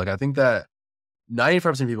that's true. Like I think that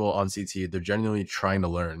 95% of people on CT, they're genuinely trying to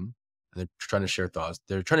learn and they're trying to share thoughts.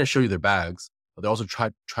 They're trying to show you their bags, but they're also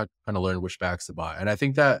trying to learn which bags to buy. And I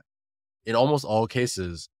think that in almost all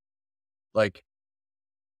cases, like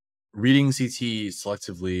reading CT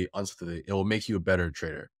selectively, unselectively, it will make you a better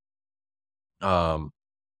trader. Um,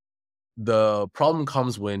 the problem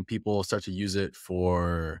comes when people start to use it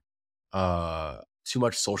for too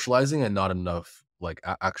much socializing and not enough like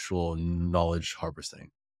actual knowledge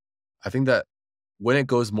harvesting. I think that when it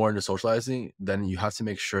goes more into socializing, then you have to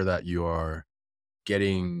make sure that you are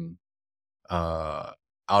getting uh,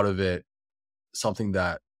 out of it something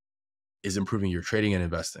that is improving your trading and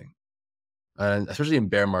investing. And especially in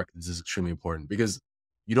bear markets, this is extremely important because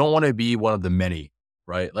you don't want to be one of the many,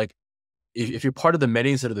 right? Like if you're part of the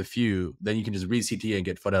many instead of the few, then you can just read CT and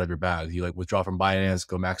get FUD out of your bag. You like withdraw from Binance,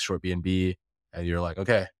 go max short BNB, and you're like,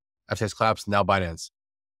 okay, FTX collapsed, now Binance.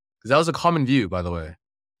 Because that was a common view, by the way,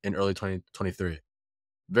 in early 2023.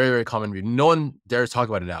 Very, very common view. No one dares talk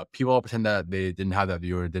about it now. People all pretend that they didn't have that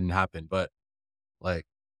view or it didn't happen, but like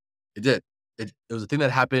it did. It was a thing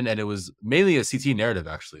that happened, and it was mainly a CT narrative,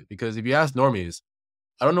 actually. Because if you ask normies,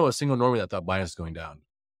 I don't know a single normie that thought Binance was going down.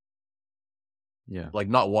 Yeah. Like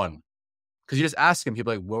not one. Because you just ask him,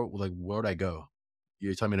 people like, where would I go?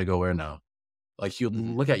 You're telling me to go where now? Like he'll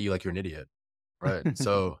Mhm. look at you like you're an idiot, right?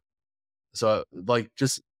 So like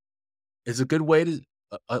just it's a good way to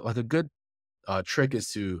like a good trick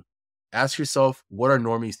is to ask yourself, what are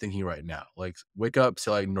normies thinking right now? Like wake up,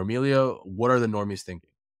 say like Normelia, what are the normies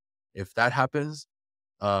thinking? If that happens,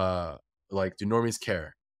 like do normies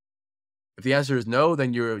care? If the answer is no,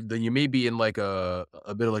 then you may be in like a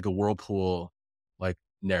bit of like a whirlpool like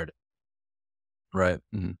narrative, right?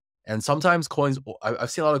 Mhm. And sometimes coins,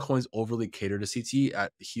 I've seen a lot of coins overly cater to CT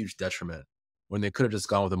at a huge detriment when they could have just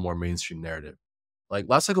gone with a more mainstream narrative. Like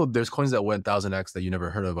last cycle, there's coins that went 1000x that you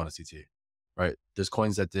never heard of on a CT, right? There's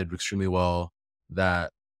coins that did extremely well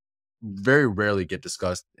that very rarely get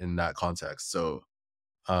discussed in that context. So,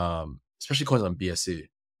 especially coins on BSC,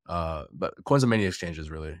 but coins on many exchanges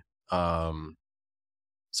really. Um,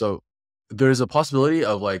 so there's a possibility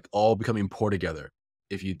of like all becoming poor together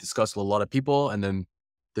if you discuss with a lot of people, and then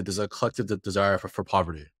there's a collective desire for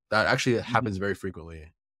poverty. That actually Mhm. happens very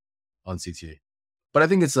frequently on CT. But I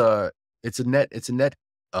think it's a net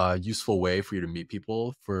useful way for you to meet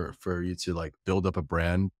people, for you to like build up a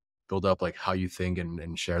brand, build up like how you think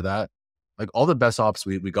and share that. Like all the best ops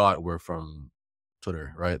we got were from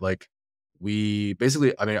Twitter, right? Like we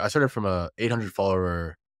basically, I mean, I started from a 800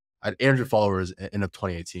 follower, I had 800 followers in of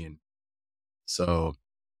 2018. So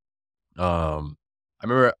I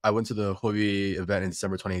remember I went to the Huobi event in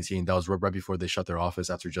December 2018. That was right before they shut their office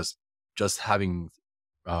after just having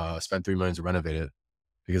spent 3 million to renovate it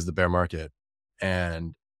because of the bear market.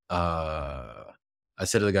 And I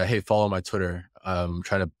said to the guy, "Hey, follow my Twitter. I'm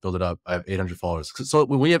trying to build it up. I have 800 followers." So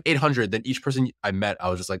when we have 800, then each person I met, I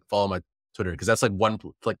was just like, "Follow my Twitter, because that's like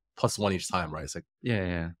like +1 each time, right? It's like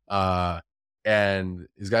Yeah. and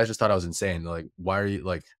these guys just thought I was insane. They're like, why are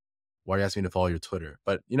you asking me to follow your Twitter?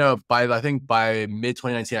 But I think by mid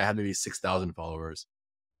 2019, I had maybe 6,000 followers,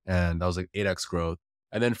 and that was like 8x growth.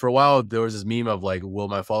 And then for a while, there was this meme of like, will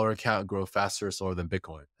my follower count grow faster or slower than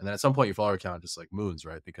Bitcoin? And then at some point, your follower count just like moves,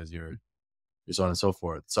 right? Because you're so on and so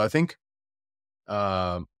forth. So I think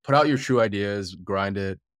put out your true ideas, grind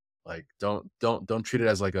it. Like don't treat it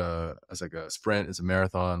as like a sprint. It's a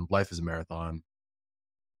marathon. Life is a marathon.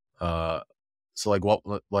 Uh, so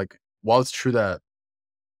while it's true that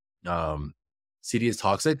CD is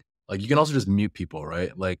toxic, like you can also just mute people,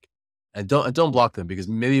 right? Like and don't block them, because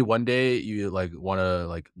maybe one day you like want to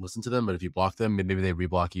like listen to them, but if you block them, maybe they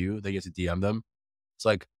reblock you. Then you have to DM them. It's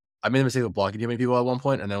like I made the mistake of blocking too many people at one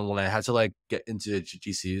point, and then when I had to like get into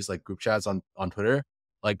GCs, like group chats on Twitter,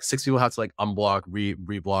 like 6 people have to like unblock,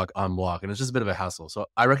 reblock, unblock, and it's just a bit of a hassle. So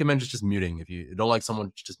I recommend just muting. If you don't like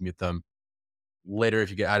someone, just mute them. Later, if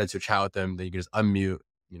you get added to a chat with them, then you can just unmute.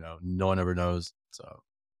 No one ever knows. So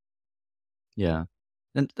Yeah.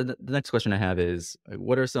 Then the next question I have is,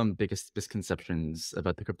 what are some biggest misconceptions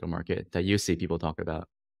about the crypto market that you see people talk about?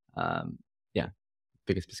 Um, yeah,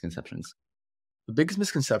 biggest misconceptions. the biggest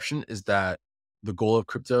misconception is that the goal of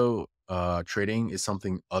crypto trading is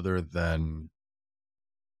something other than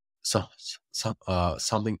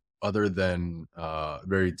something other than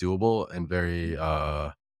very doable and very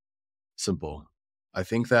simple. I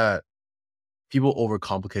think that people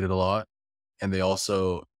overcomplicate it a lot, and they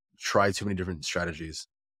also try too many different strategies.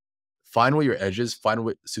 Find what your edge is, find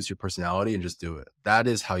what suits your personality, and just do it. That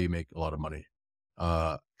is how you make a lot of money.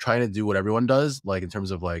 Trying to do what everyone does, like in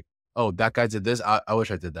terms of like, oh, that guy did this, I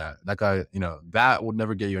wish I did that. That guy, that would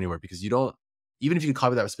never get you anywhere, because you don't. Even if you can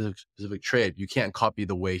copy that specific trade, you can't copy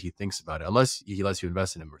the way he thinks about it unless he lets you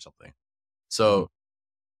invest in him or something. Mhm. So,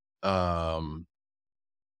 um,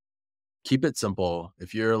 keep it simple.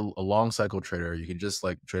 If you're a long cycle trader, you can just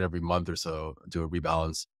like trade every month or so, do a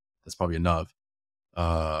rebalance. That's probably enough.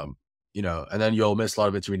 Um, and then you'll miss a lot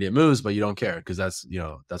of intermediate moves, but you don't care, because that's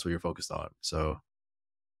what you're focused on. So,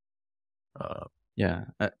 uh, Yeah,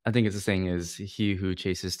 I think it's the saying is, he who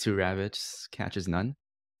chases two rabbits catches none.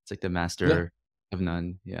 It's like the yeah, master of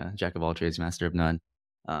none. Yeah, jack of all trades, master of none.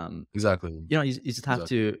 Um, exactly. you just have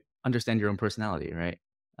Exactly. to understand your own personality, right?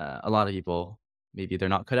 A lot of people, maybe they're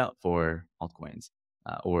not cut out for altcoins,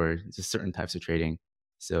 or just certain types of trading.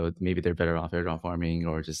 So maybe they're better off airdrop farming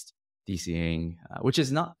or just DCing, which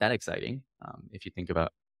is not that exciting, if you think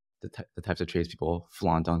about the types of trades people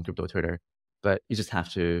flaunt on crypto Twitter. But you just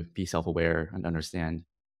have to be self-aware and understand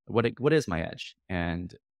what is my edge,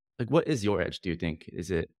 and like, what is your edge? Do you think,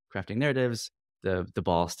 is it crafting narratives, the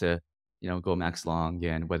balls to go max long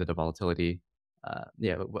and weather the volatility?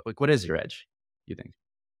 Yeah, what is your edge, you think?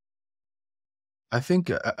 I think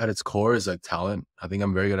at its core is like talent. I think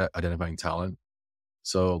I'm very good at identifying talent.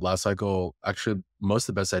 So last cycle, actually, most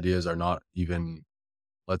of the best ideas are not even,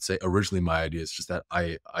 let's say, originally my ideas. Just that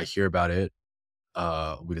I hear about it,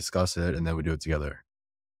 we discuss it, and then we do it together.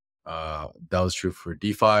 That was true for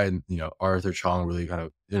DeFi, and Arthur Chong really kind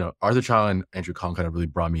of, Arthur Chong and Andrew Kong kind of really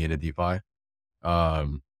brought me into DeFi,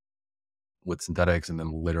 um, with synthetics, and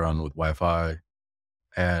then later on with Wi-Fi,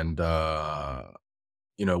 and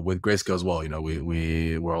with Grayscale as well.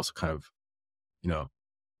 We were also kind of, you know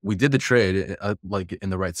we did the trade like in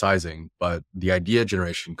the right sizing, but the idea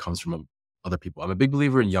generation comes from other people. I'm a big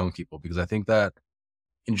believer in young people, because I think that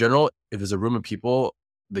in general, if there's a room of people,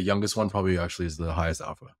 the youngest one probably actually is the highest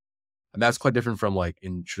alpha. And that's quite different from like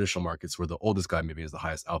in traditional markets where the oldest guy maybe is the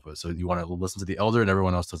highest alpha. So you want to listen to the elder and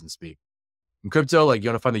everyone else doesn't speak. In crypto, like you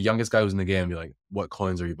want to find the youngest guy who's in the game and be like, what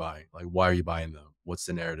coins are you buying? Like, why are you buying them? What's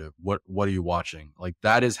the narrative? What are you watching? Like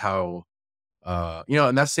that is how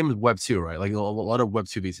and that's the same with Web 2, right? Like a lot of Web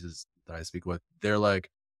 2 VCs that I speak with, they're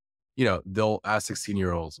like, they'll ask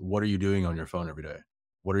 16-year-olds, what are you doing on your phone every day?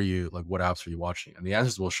 What apps are you watching? And the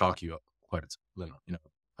answers will shock you quite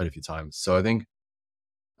a few times. So I think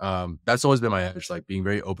that's always been my edge, like being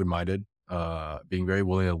very open-minded, being very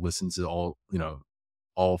willing to listen to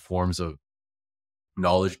all forms of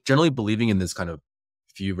knowledge, generally believing in this kind of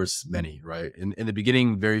few versus many, right? In the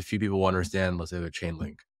beginning, very few people will understand, let's say, the chain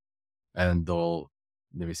link, and they'll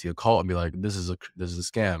maybe see a call and be like, this is a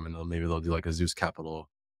scam. And maybe they'll do like a Zeus Capital.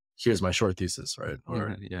 Here's my short thesis, right?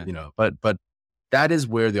 Or, Yeah. but that is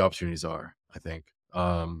where the opportunities are, I think.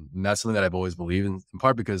 And that's something that I've always believed in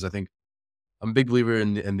part because I think I'm a big believer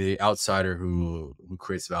in the outsider who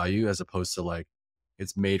creates value, as opposed to like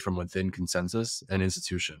it's made from within consensus and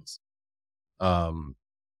institutions. Um,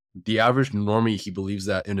 the average normie, he believes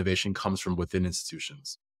that innovation comes from within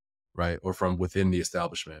institutions, right? Or from within the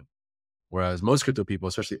establishment. Whereas most crypto people,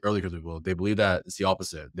 especially early crypto people, they believe that it's the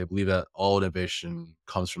opposite. They believe that all innovation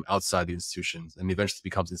comes from outside the institutions and eventually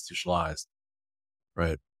becomes institutionalized,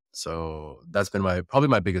 right? So that's been probably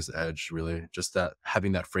my biggest edge, really, just that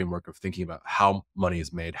having that framework of thinking about how money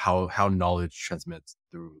is made, how knowledge transmits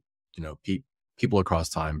through, people across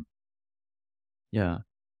time. Yeah.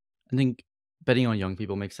 I think betting on young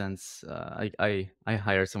people makes sense. I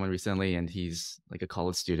hired someone recently, and he's like a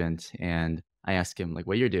college student, and I asked him like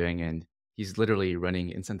what you're doing, and he's literally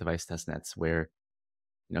running incentivized test nets where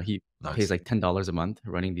he pays Nice. like $10 a month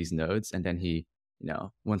running these nodes, and then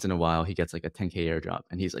once in a while he gets like a 10K airdrop,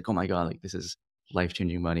 and he's like, oh my god, like this is life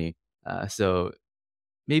changing money. So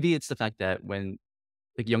maybe it's the fact that when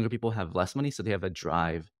like younger people have less money, so they have a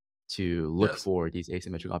drive to look Yes, for these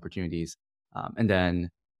asymmetric opportunities. And then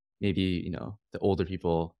maybe, the older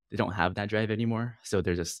people, they don't have that drive anymore. So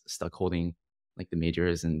they're just stuck holding like the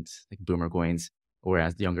majors and like boomer coins.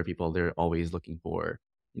 Whereas the younger people, they're always looking for,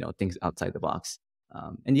 things outside the box.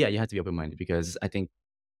 And yeah, you have to be open minded because I think,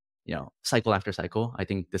 cycle after cycle, I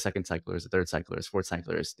think the second cyclers, the third cyclers, fourth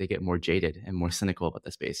cyclers, they get more jaded and more cynical about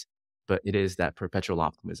the space. But it is that perpetual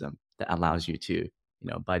optimism that allows you to,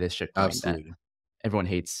 buy this shitcoin that absolutely. everyone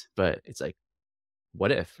hates. But it's like,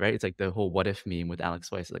 what if, right? It's like the whole what if meme with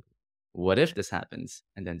Alex Weiss. Like, what if this happens?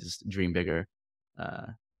 And then just dream bigger.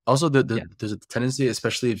 Uh, Also, yeah. there's a tendency,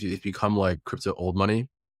 especially if you become like crypto old money,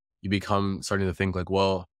 you become starting to think like,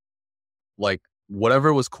 well, like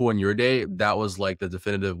whatever was cool in your day, that was like the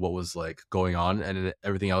definitive what was like going on, and then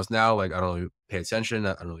everything else now, like I don't really pay attention,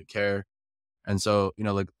 I don't really care. And so,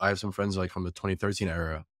 like I have some friends like from the 2013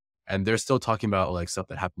 era, and they're still talking about like stuff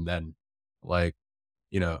that happened then, like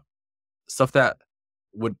you know stuff that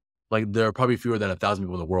would like there are probably fewer than 1,000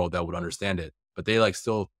 people in the world that would understand it, but they like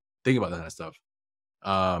still think about that kind of stuff.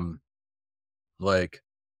 Um, like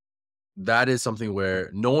that is something where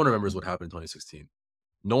no one remembers what happened in 2016.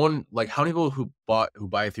 No one like how many people who buy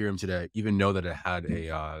Ethereum today even know that it had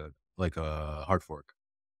a like a hard fork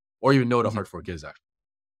or even know what a Mhm. hard fork is actually.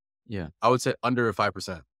 Yeah. I would say under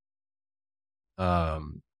 5%.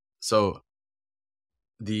 So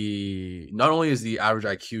the not only is the average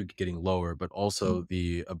IQ getting lower, but also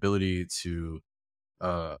the ability to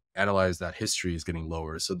analyze that history is getting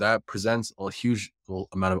lower. So that presents a huge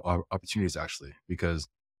amount of opportunities actually, because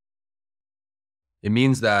it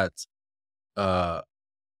means that uh,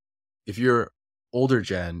 if you're older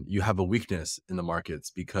gen, you have a weakness in the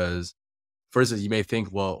markets because, for instance, you may think,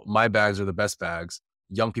 well, my bags are the best bags.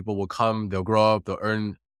 Young people will come, they'll grow up, they'll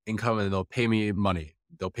earn income, and they'll pay me money.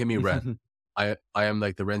 They'll pay me rent. I am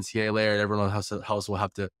like the rentier layer. Everyone in the house will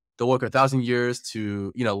have to. They'll work 1,000 years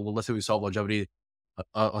to, let's say we solve longevity.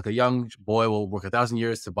 Like a young boy will work 1,000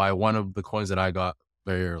 years to buy one of the coins that I got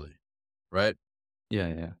very early, right? Yeah.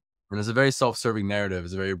 Yeah. And it's a very self-serving narrative.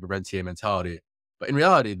 It's a very rentier mentality. But in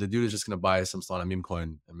reality, the dude is just going to buy some Solana meme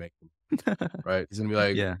coin and make them, Yeah. right? He's going to be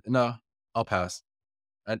like, Yeah. no, I'll pass.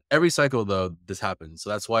 And every cycle, though, this happens. So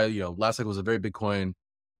that's why, last cycle was a very Bitcoin,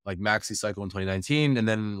 like maxi cycle in 2019. And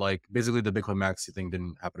then, like, basically the Bitcoin maxi thing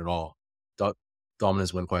didn't happen at all. Do-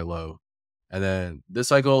 Dominance went quite low. And then this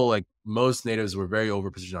cycle, like, most natives were very over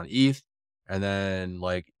positioned on ETH. And then,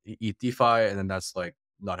 like, ETH DeFi. And then that's, like,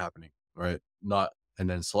 not happening, right? Not, and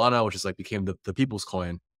then Solana, which is like became the people's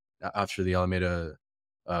coin after the Alameda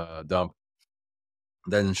dump,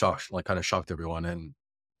 then shocked, like kind of shocked everyone. And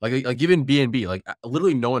like even BNB, like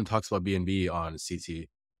literally no one talks about BNB on CT,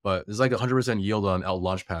 but there's like 100% yield on L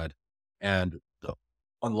Launchpad and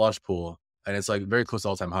on the launch pool, and it's like very close to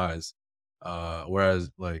all time highs. Whereas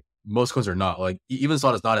like most coins are not. Like even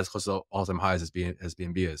Solana is not as close to all time highs as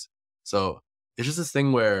BNB is. So it's just this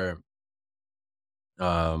thing where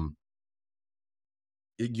um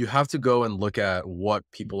you have to go and look at what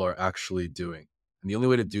people are actually doing. And the only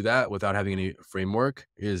way to do that without having any framework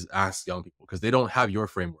is ask young people because they don't have your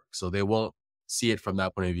framework. So they won't see it from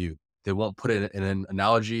that point of view. They won't put it in an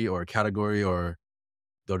analogy or a category, or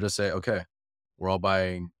they'll just say, okay, we're all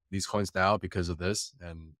buying these coins now because of this.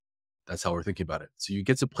 And that's how we're thinking about it. So you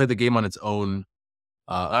get to play the game on its own.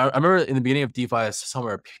 I remember in the beginning of DeFi,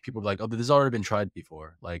 somewhere people were like, "Oh, this has already been tried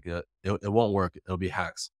before. Like, it won't work. It'll be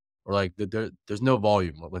hacks, or like there's no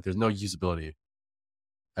volume, like there's no usability."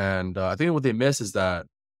 And I think what they miss is that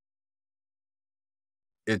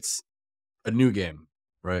it's a new game,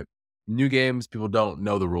 right? New games, people don't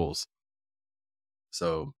know the rules,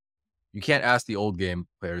 so you can't ask the old game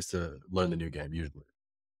players to learn the new game usually,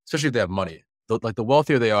 especially if they have money. Like the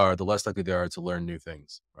wealthier they are, the less likely they are to learn new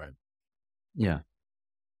things, right? Yeah.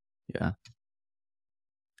 Yeah.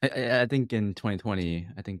 I think in 2020,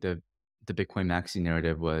 I think the Bitcoin maxi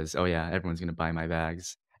narrative was, oh yeah, everyone's gonna buy my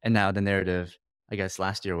bags. And now the narrative, I guess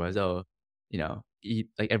last year was, oh, eat,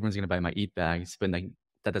 like everyone's going to buy my eat bags, but like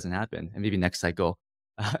that doesn't happen. And maybe next cycle,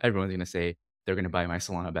 everyone's going to say they're going to buy my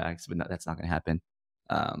Solana bags, but that's not going to happen.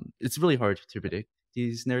 It's really hard to predict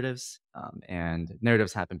these narratives, and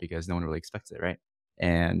narratives happen because no one really expects it, right?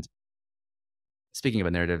 And speaking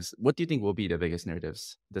of narratives, what do you think will be the biggest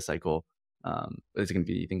narratives this cycle? Is it going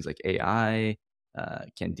to be things like AI?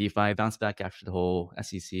 Can DeFi bounce back after the whole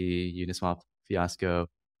SEC Uniswap fiasco?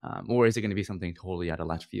 Or is it going to be something totally out of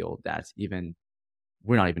left field that even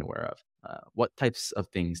we're not even aware of? What types of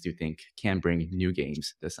things do you think can bring new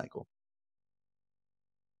games this cycle?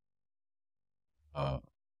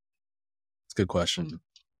 It's a good question.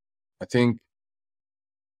 I think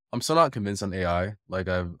I'm still not convinced on AI. Like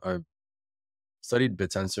I've studied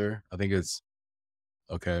BitTensor. I think it's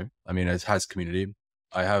okay. I mean, it has community.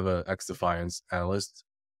 I have a X Defiance analyst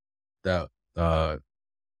that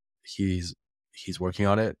he's working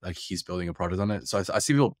on it. Like he's building a project on it. So I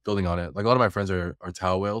see people building on it. Like a lot of my friends are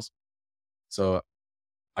Tau whales. So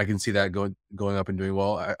I can see that going up and doing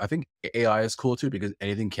well. I think AI is cool too because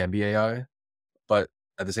anything can be AI, but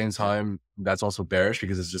at the same Right. time, that's also bearish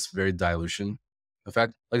because it's just very dilution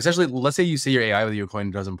effect. Like essentially, let's say you say your AI with your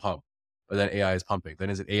coin doesn't pump, but then AI is pumping. Then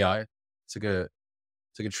is it AI? It's like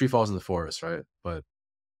a tree falls in the forest, right? But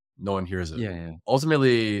no one hears it. Yeah, yeah.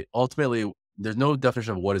 Ultimately, there's no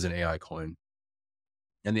definition of what is an AI coin.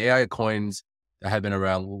 And the AI coins that have been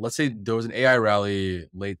around, let's say there was an AI rally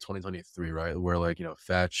late 2023, right? Where like,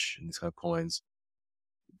 Fetch and these kind of coins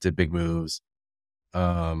did big moves.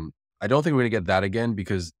 I don't think we're gonna get that again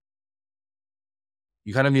because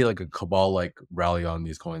you kind of need like a cabal like rally on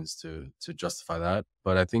these coins to justify that.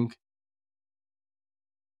 But I think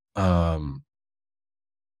um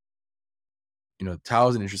Tau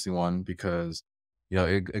is an interesting one because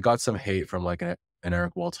it got some hate from like an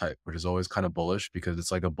Eric Wall type, which is always kind of bullish because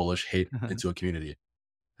it's like a bullish hate into a community.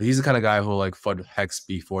 He's the kind of guy who like FUD Hex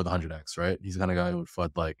before the 100x, right? He's the kind of guy who would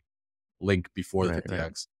FUD like Link before the Right, right.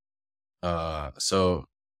 50x. So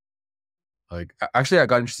like actually I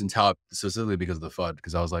got interested in Tau specifically because of the FUD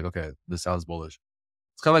because I was like, okay, this sounds bullish.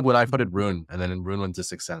 It's kind of like when I FUDed Rune and then Rune went to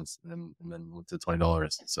 6 cents and then went to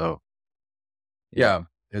 $20. So Yeah.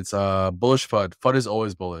 yeah, it's bullish FUD. FUD is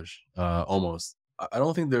always bullish, almost. I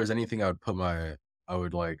don't think there's anything I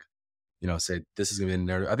would like, say this is gonna be a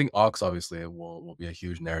narrative. I think Ox obviously will be a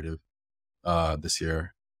huge narrative this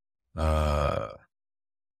year. Uh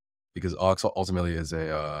because Ox ultimately is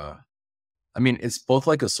I mean, it's both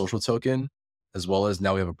like a social token as well as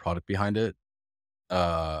now we have a product behind it.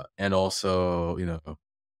 And also,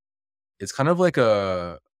 it's kind of like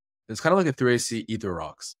a it's kind of like a 3AC Ether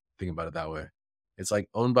Rocks. Think about it that way. It's like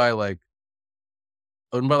owned by like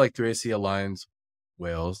 3AC Alliance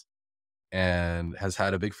whales and has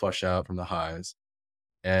had a big flush out from the highs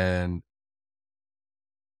and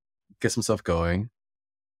gets some stuff going.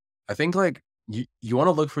 I think like you want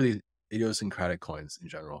to look for these idiosyncratic coins in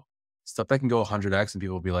general. Stuff that can go 100x and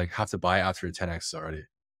people will be like, have to buy after 10x already.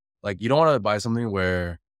 Like you don't want to buy something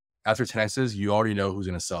where after 10x's, you already know who's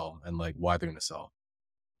going to sell and like why they're going to sell.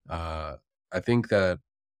 I think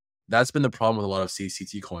that's been the problem with a lot of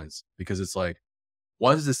CCT coins because it's like,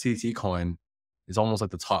 once the CT coin is almost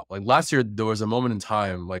like the top. Like last year, there was a moment in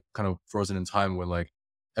time, like kind of frozen in time, when like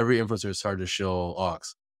every influencer started to shill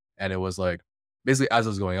Ox, and it was like basically as it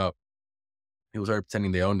was going up, people started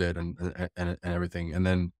pretending they owned it and everything, and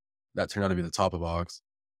then that turned out to be the top of Ox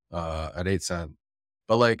at 8 cent.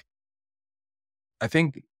 But like, I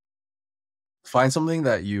think find something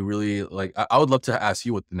that you really like. I would love to ask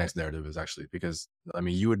you what the next narrative is actually, because I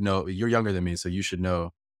mean, you would know. You're younger than me, so you should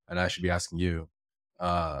know, and I should be asking you.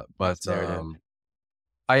 But Next narrative.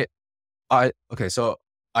 I okay, so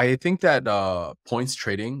I think that points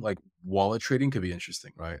trading, like wallet trading, could be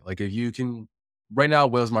interesting, right? Like if you can right now,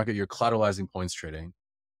 Whales Market, you're collateralizing points trading,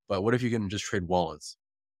 but what if you can just trade wallets?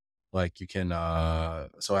 Like you can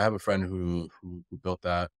so I have a friend who built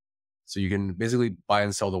that. So you can basically buy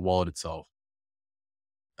and sell the wallet itself.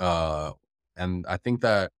 Uh and I think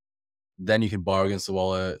that then you can borrow against the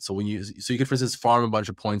wallet. So you could, for instance, farm a bunch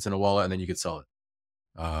of points in a wallet and then you could sell it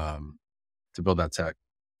to build that tech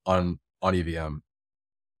on EVM.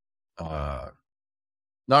 Uh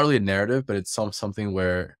Not really a narrative, but it's something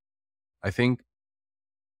where I think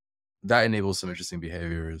that enables some interesting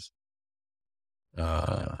behaviors.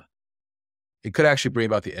 Uh, it could actually bring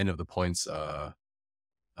about the end of the points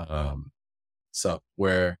um, stuff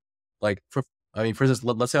where, like, I mean, for instance,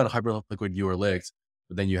 let's say on Hyperliquid you were licked,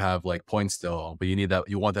 but then you have like points still, but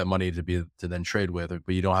you want that money to then trade with,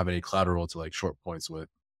 but you don't have any collateral to like short points with.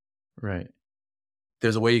 Right.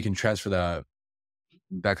 There's a way you can transfer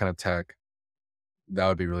that kind of tech. That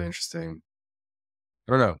would be really interesting.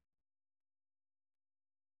 I don't know.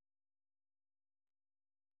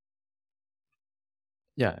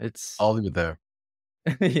 Yeah, it's I'll leave it there.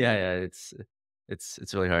 yeah, it's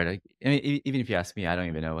really hard. I mean, even if you ask me, I don't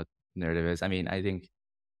even know what narrative is. I mean, I think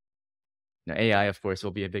AI, of course,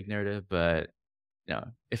 will be a big narrative, but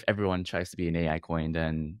if everyone tries to be an AI coin,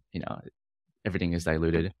 then everything is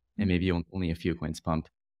diluted, and maybe only a few coins pump.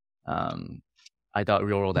 Um, I thought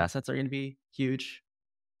real world assets are going to be huge,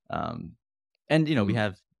 um, and we Mm.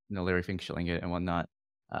 have Larry Fink shilling it and whatnot,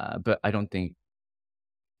 but I don't think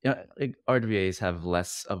like RWAs have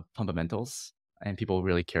less of fundamentals, and people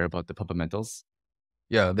really care about the fundamentals.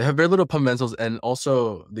 Yeah, they have very little fundamentals, and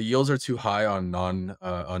also the yields are too high on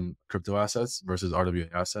on crypto assets versus RWA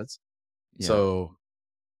assets. Yeah, So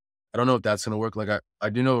I don't know if that's gonna work. Like I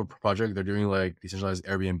do know a project they're doing like decentralized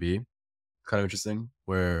Airbnb, kind of interesting,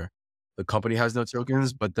 where the company has no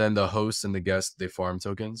tokens, but then the host and the guest they farm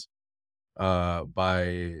tokens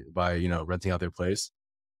by renting out their place.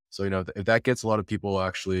 So if that gets a lot of people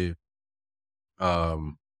actually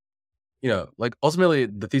um like ultimately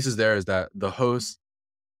the thesis there is that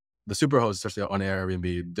the super hosts, especially on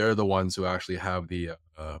Airbnb, they're the ones who actually have the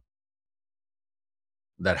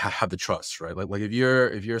have the trust, right? Like if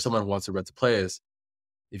you're someone who wants to rent a place,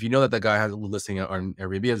 if you know that that guy has a listing on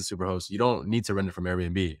Airbnb as a super host, you don't need to rent it from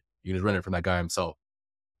Airbnb. You can just rent it from that guy himself,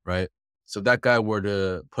 right? So if that guy were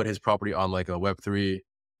to put his property on like a Web3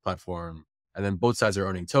 platform, and then both sides are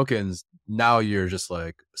earning tokens, now you're just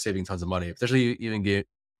like saving tons of money, especially you even get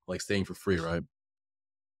like staying for free, right?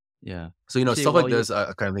 yeah. So Actually, stuff like this,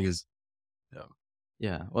 I kind of think is yeah,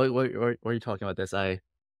 yeah, while you're talking about this,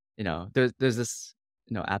 there's this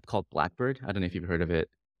app called Blackbird. I don't know if you've heard of it,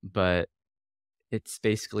 but it's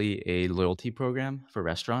basically a loyalty program for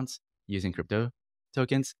restaurants using crypto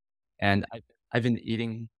tokens. And I've been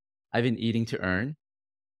eating to earn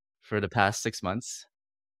for the past 6 months.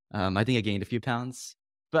 I think I gained a few pounds,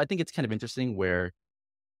 but I think it's kind of interesting where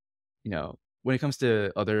when it comes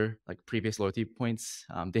to other like previous loyalty points,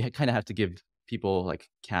 they kind of have to give people like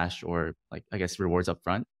cash or like I guess rewards up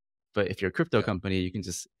front. But if you're a crypto yeah, company, you can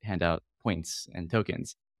just hand out points and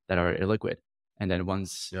tokens that are illiquid. And then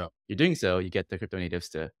once yeah, you're doing so, you get the crypto natives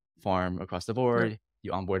to farm across the yeah, board.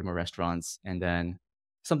 You onboard more restaurants, and then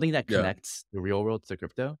something that yeah, connects the real world to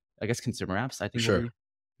crypto. I guess consumer apps I for think will sure, be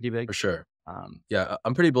pretty big. for sure. Um, Yeah,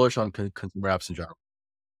 I'm pretty bullish on consumer apps in general.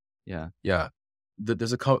 yeah, Yeah,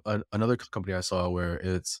 there's another company I saw where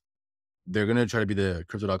they're gonna try to be the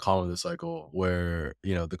crypto.com of the cycle, where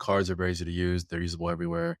the cards are very easy to use, they're usable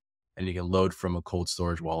everywhere, and you can load from a cold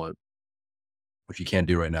storage wallet, which you can't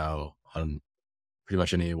do right now on pretty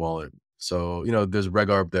much any wallet. So there's reg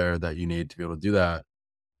arb there that you need to be able to do that.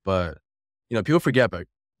 But people forget, but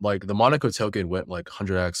like the Monaco token went like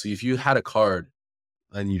 100x. So if you had a card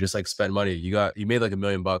and you just like spent money, you made like $1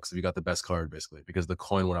 million if you got the best card, basically, because the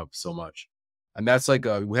coin went up so much. And that's like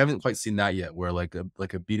we haven't quite seen that yet, where like a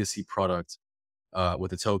B2C product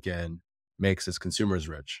with a token makes its consumers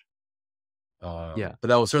rich. yeah, But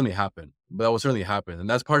that will certainly happen. And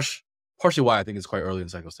that's partially why I think it's quite early in the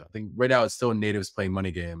cycle still. I think right now it's still natives playing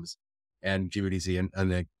money games and GBTC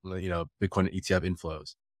and the Bitcoin ETF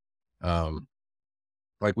inflows. Um,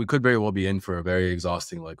 like we could very well be in for a very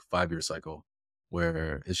exhausting like 5-year cycle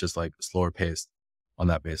where it's just like slower paced on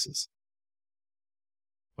that basis.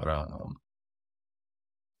 But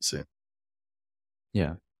see.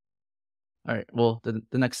 yeah. All right. Well, the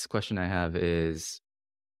next question I have is,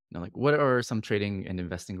 like, what are some trading and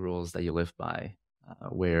investing rules that you live by?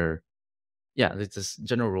 Where, yeah, it's just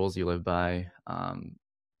general rules you live by.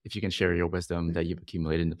 If you can share your wisdom that you've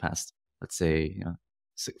accumulated in the past, let's say,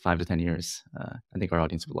 5 to 10 years, I think our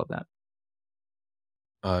audience would love that.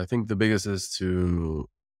 I think the biggest is to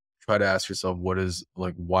try to ask yourself what is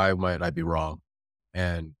like why might I be wrong,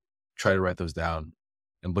 and try to write those down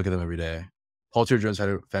and look at them every day. Paul Tudor Jones had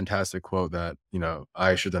a fantastic quote that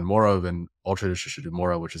I should have done more of, and all traders should do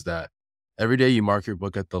more of, which is that every day you mark your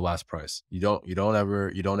book at the last price. You don't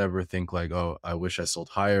ever think like, oh, I wish I sold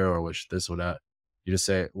higher or wish this or that. You just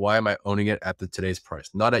say, why am I owning it at the today's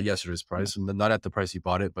price, not at yesterday's Yeah. price, and not at the price you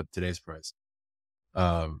bought it, but today's price.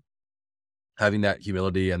 Um, Having that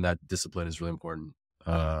humility and that discipline is really important.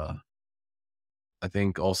 I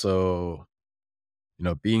think also,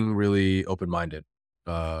 being really open-minded,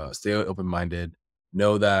 stay open-minded,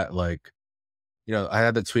 know that like, I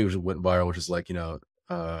had the tweet which went viral, which is like,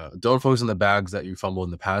 don't focus on the bags that you fumbled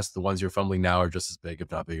in the past. The ones you're fumbling now are just as big,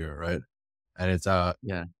 if not bigger. Right. And it's,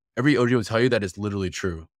 Yeah. every OG will tell you that it's literally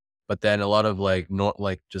true. But then a lot of like, not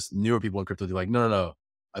like just newer people in crypto, they're like, no, no, no,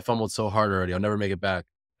 I fumbled so hard already. I'll never make it back.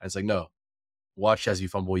 And it's like, no, watch as you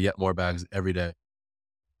fumble yet more bags every day.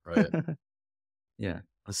 Right. Yeah.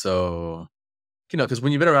 So, because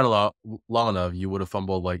when you've been around a lot long enough, you would have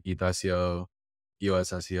fumbled like ETH ICO,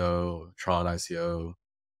 EOS ICO, Tron ICO,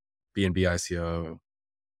 BNB ICO.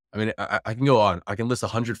 I mean, I can go on. I can list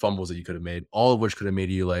 100 fumbles that you could have made, all of which could have made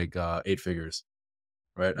you like 8 figures,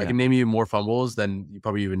 right? I Yeah. can name you more fumbles than you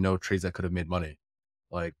probably even know trades that could have made money,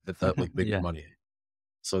 like that like big Yeah. money.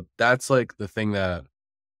 So that's like the thing that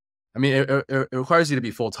I mean, it requires you to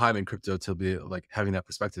be full time in crypto to be like having that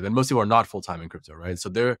perspective. And most people are not full time in crypto, right? So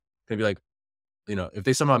they're gonna be like, if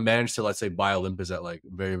they somehow manage to, let's say, buy Olympus at like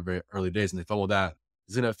very, very early days and they fumble that,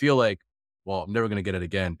 it's gonna feel like, well, I'm never gonna get it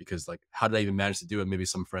again because like, how did I even manage to do it? Maybe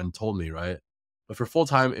some friend told me, right? But for full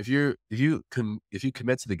time, if you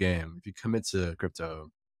commit to the game, if you commit to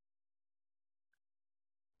crypto,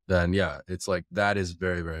 then yeah, it's like that is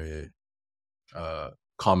very, very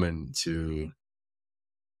common to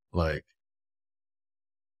like.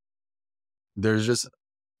 There's just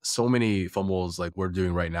so many fumbles like we're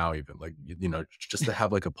doing right now, even like just to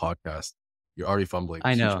have like a podcast, you're already fumbling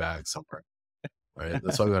I huge know. bags somewhere, right?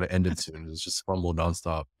 That's why we got to end it soon. It's just fumble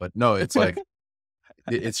nonstop. But no, it's like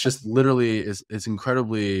it's just literally it's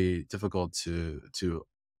incredibly difficult to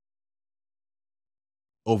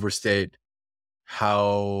overstate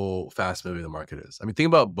how fast moving the market is. I mean, think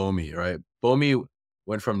about Bomi, right? Bomi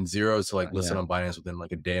went from zero to like listed Yeah. on Binance within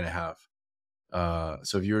like a day and a half.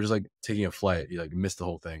 So if you were just like taking a flight, you like missed the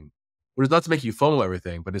whole thing. But it's not to make you FOMO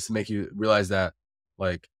everything, but it's to make you realize that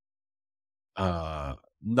like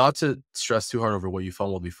not to stress too hard over what you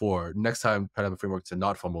fumbled before. Next time try to have a framework to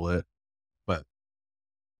not fumble it. But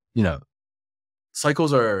you know,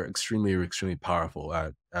 cycles are extremely, extremely powerful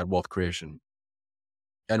at wealth creation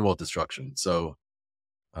and wealth destruction. So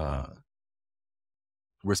uh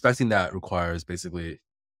respecting that requires basically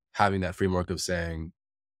having that framework of saying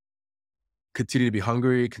continue to be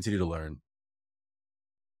hungry, continue to learn.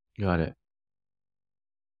 Got it.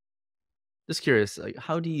 Just curious, like,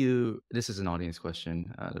 how do you? This is an audience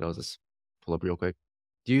question that I'll just pull up real quick.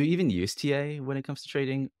 Do you even use TA when it comes to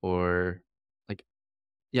trading, or like,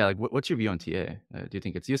 yeah, like, what's your view on TA? Do you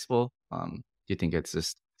think it's useful? Do you think it's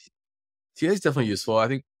just TA is definitely useful. I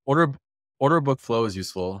think order book flow is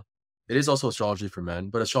useful. It is also astrology for men,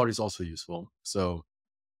 but astrology is also useful. So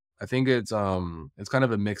I think it's kind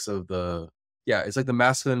of a mix of it's like the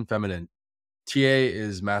masculine, feminine. TA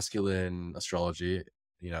is masculine astrology,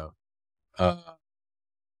 you know. Uh,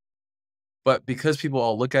 but because people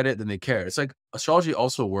all look at it, then they care. It's like astrology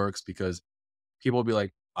also works because people will be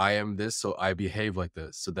like, I am this, so I behave like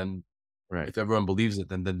this. So then right? if everyone believes it,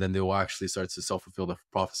 then they will actually start to self-fulfill the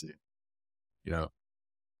prophecy, you know.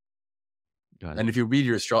 Got it. And if you read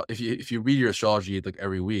your if you read your astrology like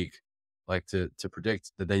every week, like to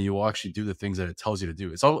predict that, then you will actually do the things that it tells you to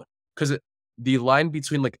do. It's all because the line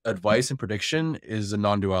between like advice and prediction is a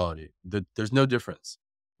non-duality. There's no difference,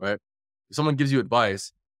 right? If someone gives you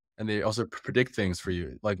advice and they also predict things for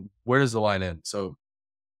you, like where does the line end? So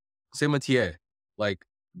same with TA. Like,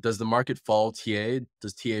 does the market follow TA?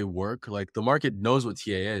 Does TA work? Like the market knows what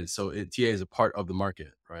TA is, so TA is a part of the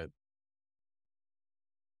market, right?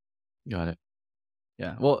 Got it.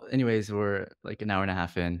 Yeah. Well, anyways, we're like an hour and a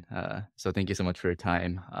half in. So thank you so much for your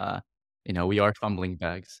time. We are fumbling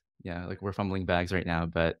bags. Yeah, like we're fumbling bags right now,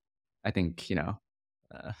 but I think,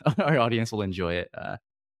 our audience will enjoy it.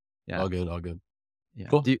 Yeah. All good, all good. Yeah.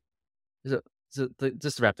 Cool.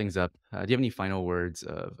 Just to wrap things up, do you have any final words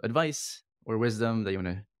of advice or wisdom that you want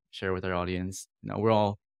to share with our audience? We're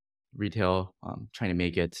all retail, trying to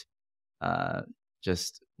make it. Uh,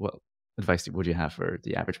 just what advice would you have for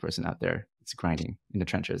the average person out there that's grinding in the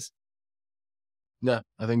trenches? Yeah,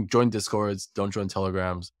 I think join Discords, don't join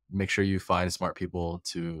Telegrams. Make sure you find smart people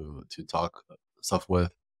to talk stuff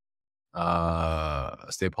with.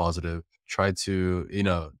 Stay positive. Try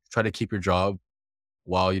to keep your job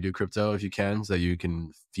while you do crypto if you can, so that you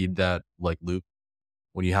can feed that like loop.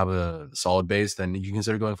 When you have a solid base, then you can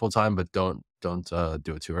consider going full time, but don't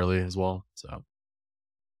do it too early as well. So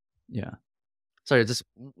Yeah. Sorry, just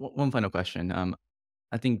one final question.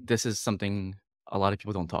 I think this is something a lot of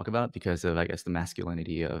people don't talk about because of, I guess, the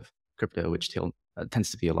masculinity of crypto, which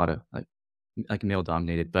tends to be a lot of like male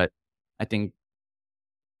dominated. But I think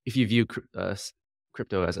if you view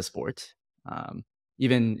crypto as a sport, um,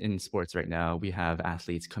 even in sports right now, we have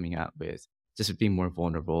athletes coming out with just being more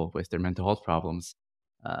vulnerable with their mental health problems,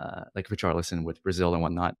 like Richarlison with Brazil and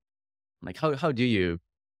whatnot. Like, how do you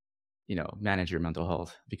manage your mental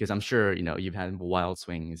health? Because I'm sure you've had wild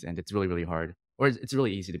swings, and it's really really hard, or it's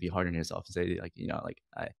really easy to be hard on yourself to say like like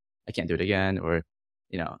I can't do it again, or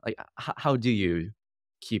like how do you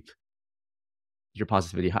keep your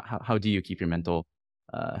positivity? How do you keep your mental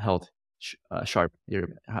health sharp?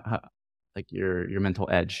 Like your mental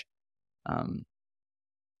edge. Um,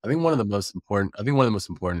 I think one of the most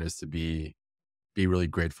important is to be be really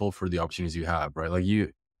grateful for the opportunities you have, right? Like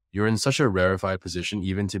you're in such a rarefied position,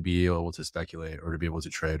 even to be able to speculate or to be able to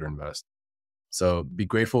trade or invest. So be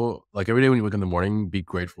grateful. Like every day when you wake up in the morning, be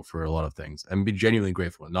grateful for a lot of things and be genuinely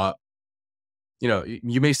grateful. Not,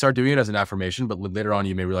 you may start doing it as an affirmation, but later on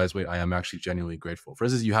you may realize, wait, I am actually genuinely grateful. For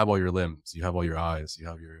instance, you have all your limbs, you have all your eyes, you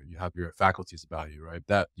have your faculties about you, right?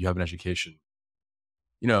 That you have an education.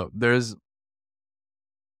 There's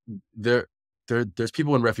there there's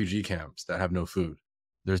people in refugee camps that have no food.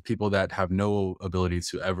 There's people that have no ability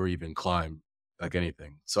to ever even climb like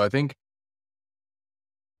anything. So I think,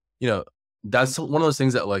 you know, that's one of those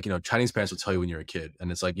things that like, Chinese parents will tell you when you're a kid.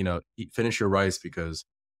 And it's like, finish your rice because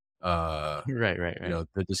Right, right, right.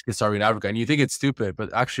 they're just get starving in Africa. And you think it's stupid,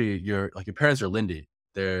 but actually your parents are Lindy.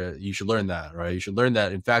 You should learn that, right? You should learn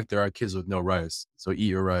that in fact there are kids with no rice. So eat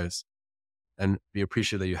your rice and be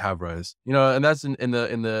appreciative that you have rice. And that's in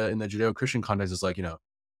the Judeo-Christian context, it's like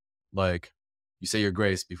you say your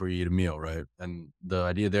grace before you eat a meal, right? And the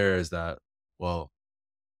idea there is that, well,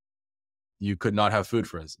 you could not have food,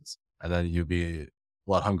 for instance, and then you'd be a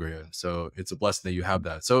lot hungrier. So it's a blessing that you have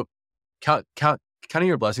that. So counting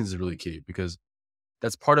your blessings is really key because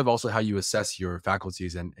that's part of also how you assess your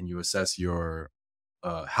faculties and you assess your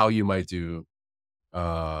how you might do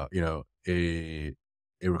a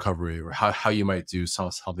recovery or how you might do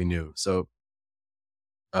something new. So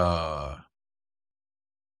uh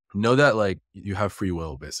know that like you have free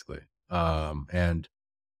will basically. And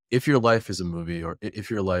if your life is a movie or if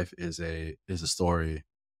your life is a story,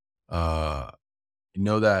 uh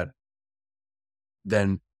know that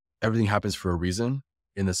then everything happens for a reason,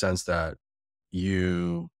 in the sense that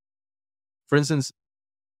you, for instance,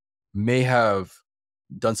 may have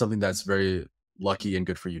done something that's very lucky and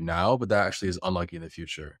good for you now, but that actually is unlucky in the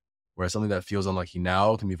future. Whereas something that feels unlucky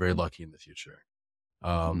now can be very lucky in the future.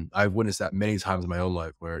 Mhm. I've witnessed that many times in my own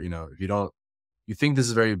life where, if you think this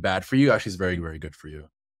is very bad for you, actually it's very, very good for you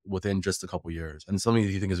within just a couple years. And something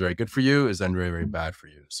that you think is very good for you is then very, very bad for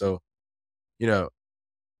you. So, you know,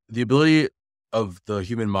 the ability of the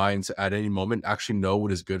human mind to at any moment actually know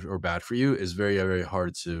what is good or bad for you is very, very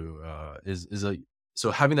hard to, so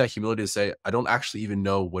having that humility to say, I don't actually even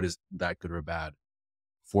know what is that good or bad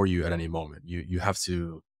for you at any moment. You have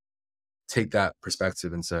to take that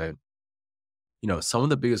perspective and say, some of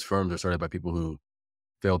the biggest firms are started by people who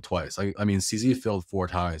failed twice. I mean, CZ failed 4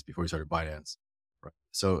 times before he started Binance. Right.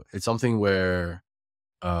 So it's something where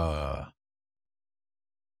uh,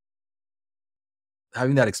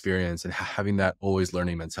 having that experience and having that always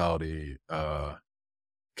learning mentality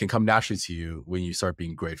can come naturally to you when you start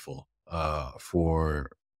being grateful for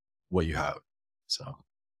what you have. So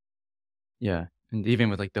Yeah, and even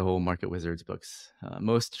with, like, the whole Market Wizards books,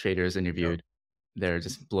 most traders yeah, interviewed, they're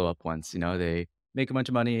just blow up once, they make a bunch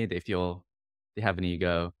of money, they feel they have an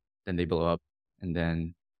ego, then they blow up, and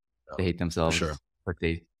then yeah, they hate for sure. themselves, but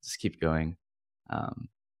they just keep going. Um,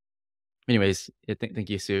 anyways, yeah, thank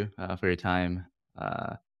you, Sue, for your time.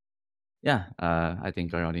 Uh, yeah, I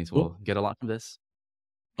think our audience Cool. will get a lot from this.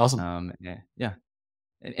 Awesome. Yeah, yeah.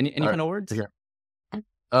 Any All right. final Take words?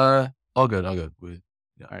 care. All good. All good.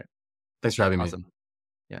 Yeah. Alright, Thanks for having me. awesome.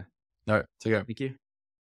 Yeah, All right. Take care. thank you.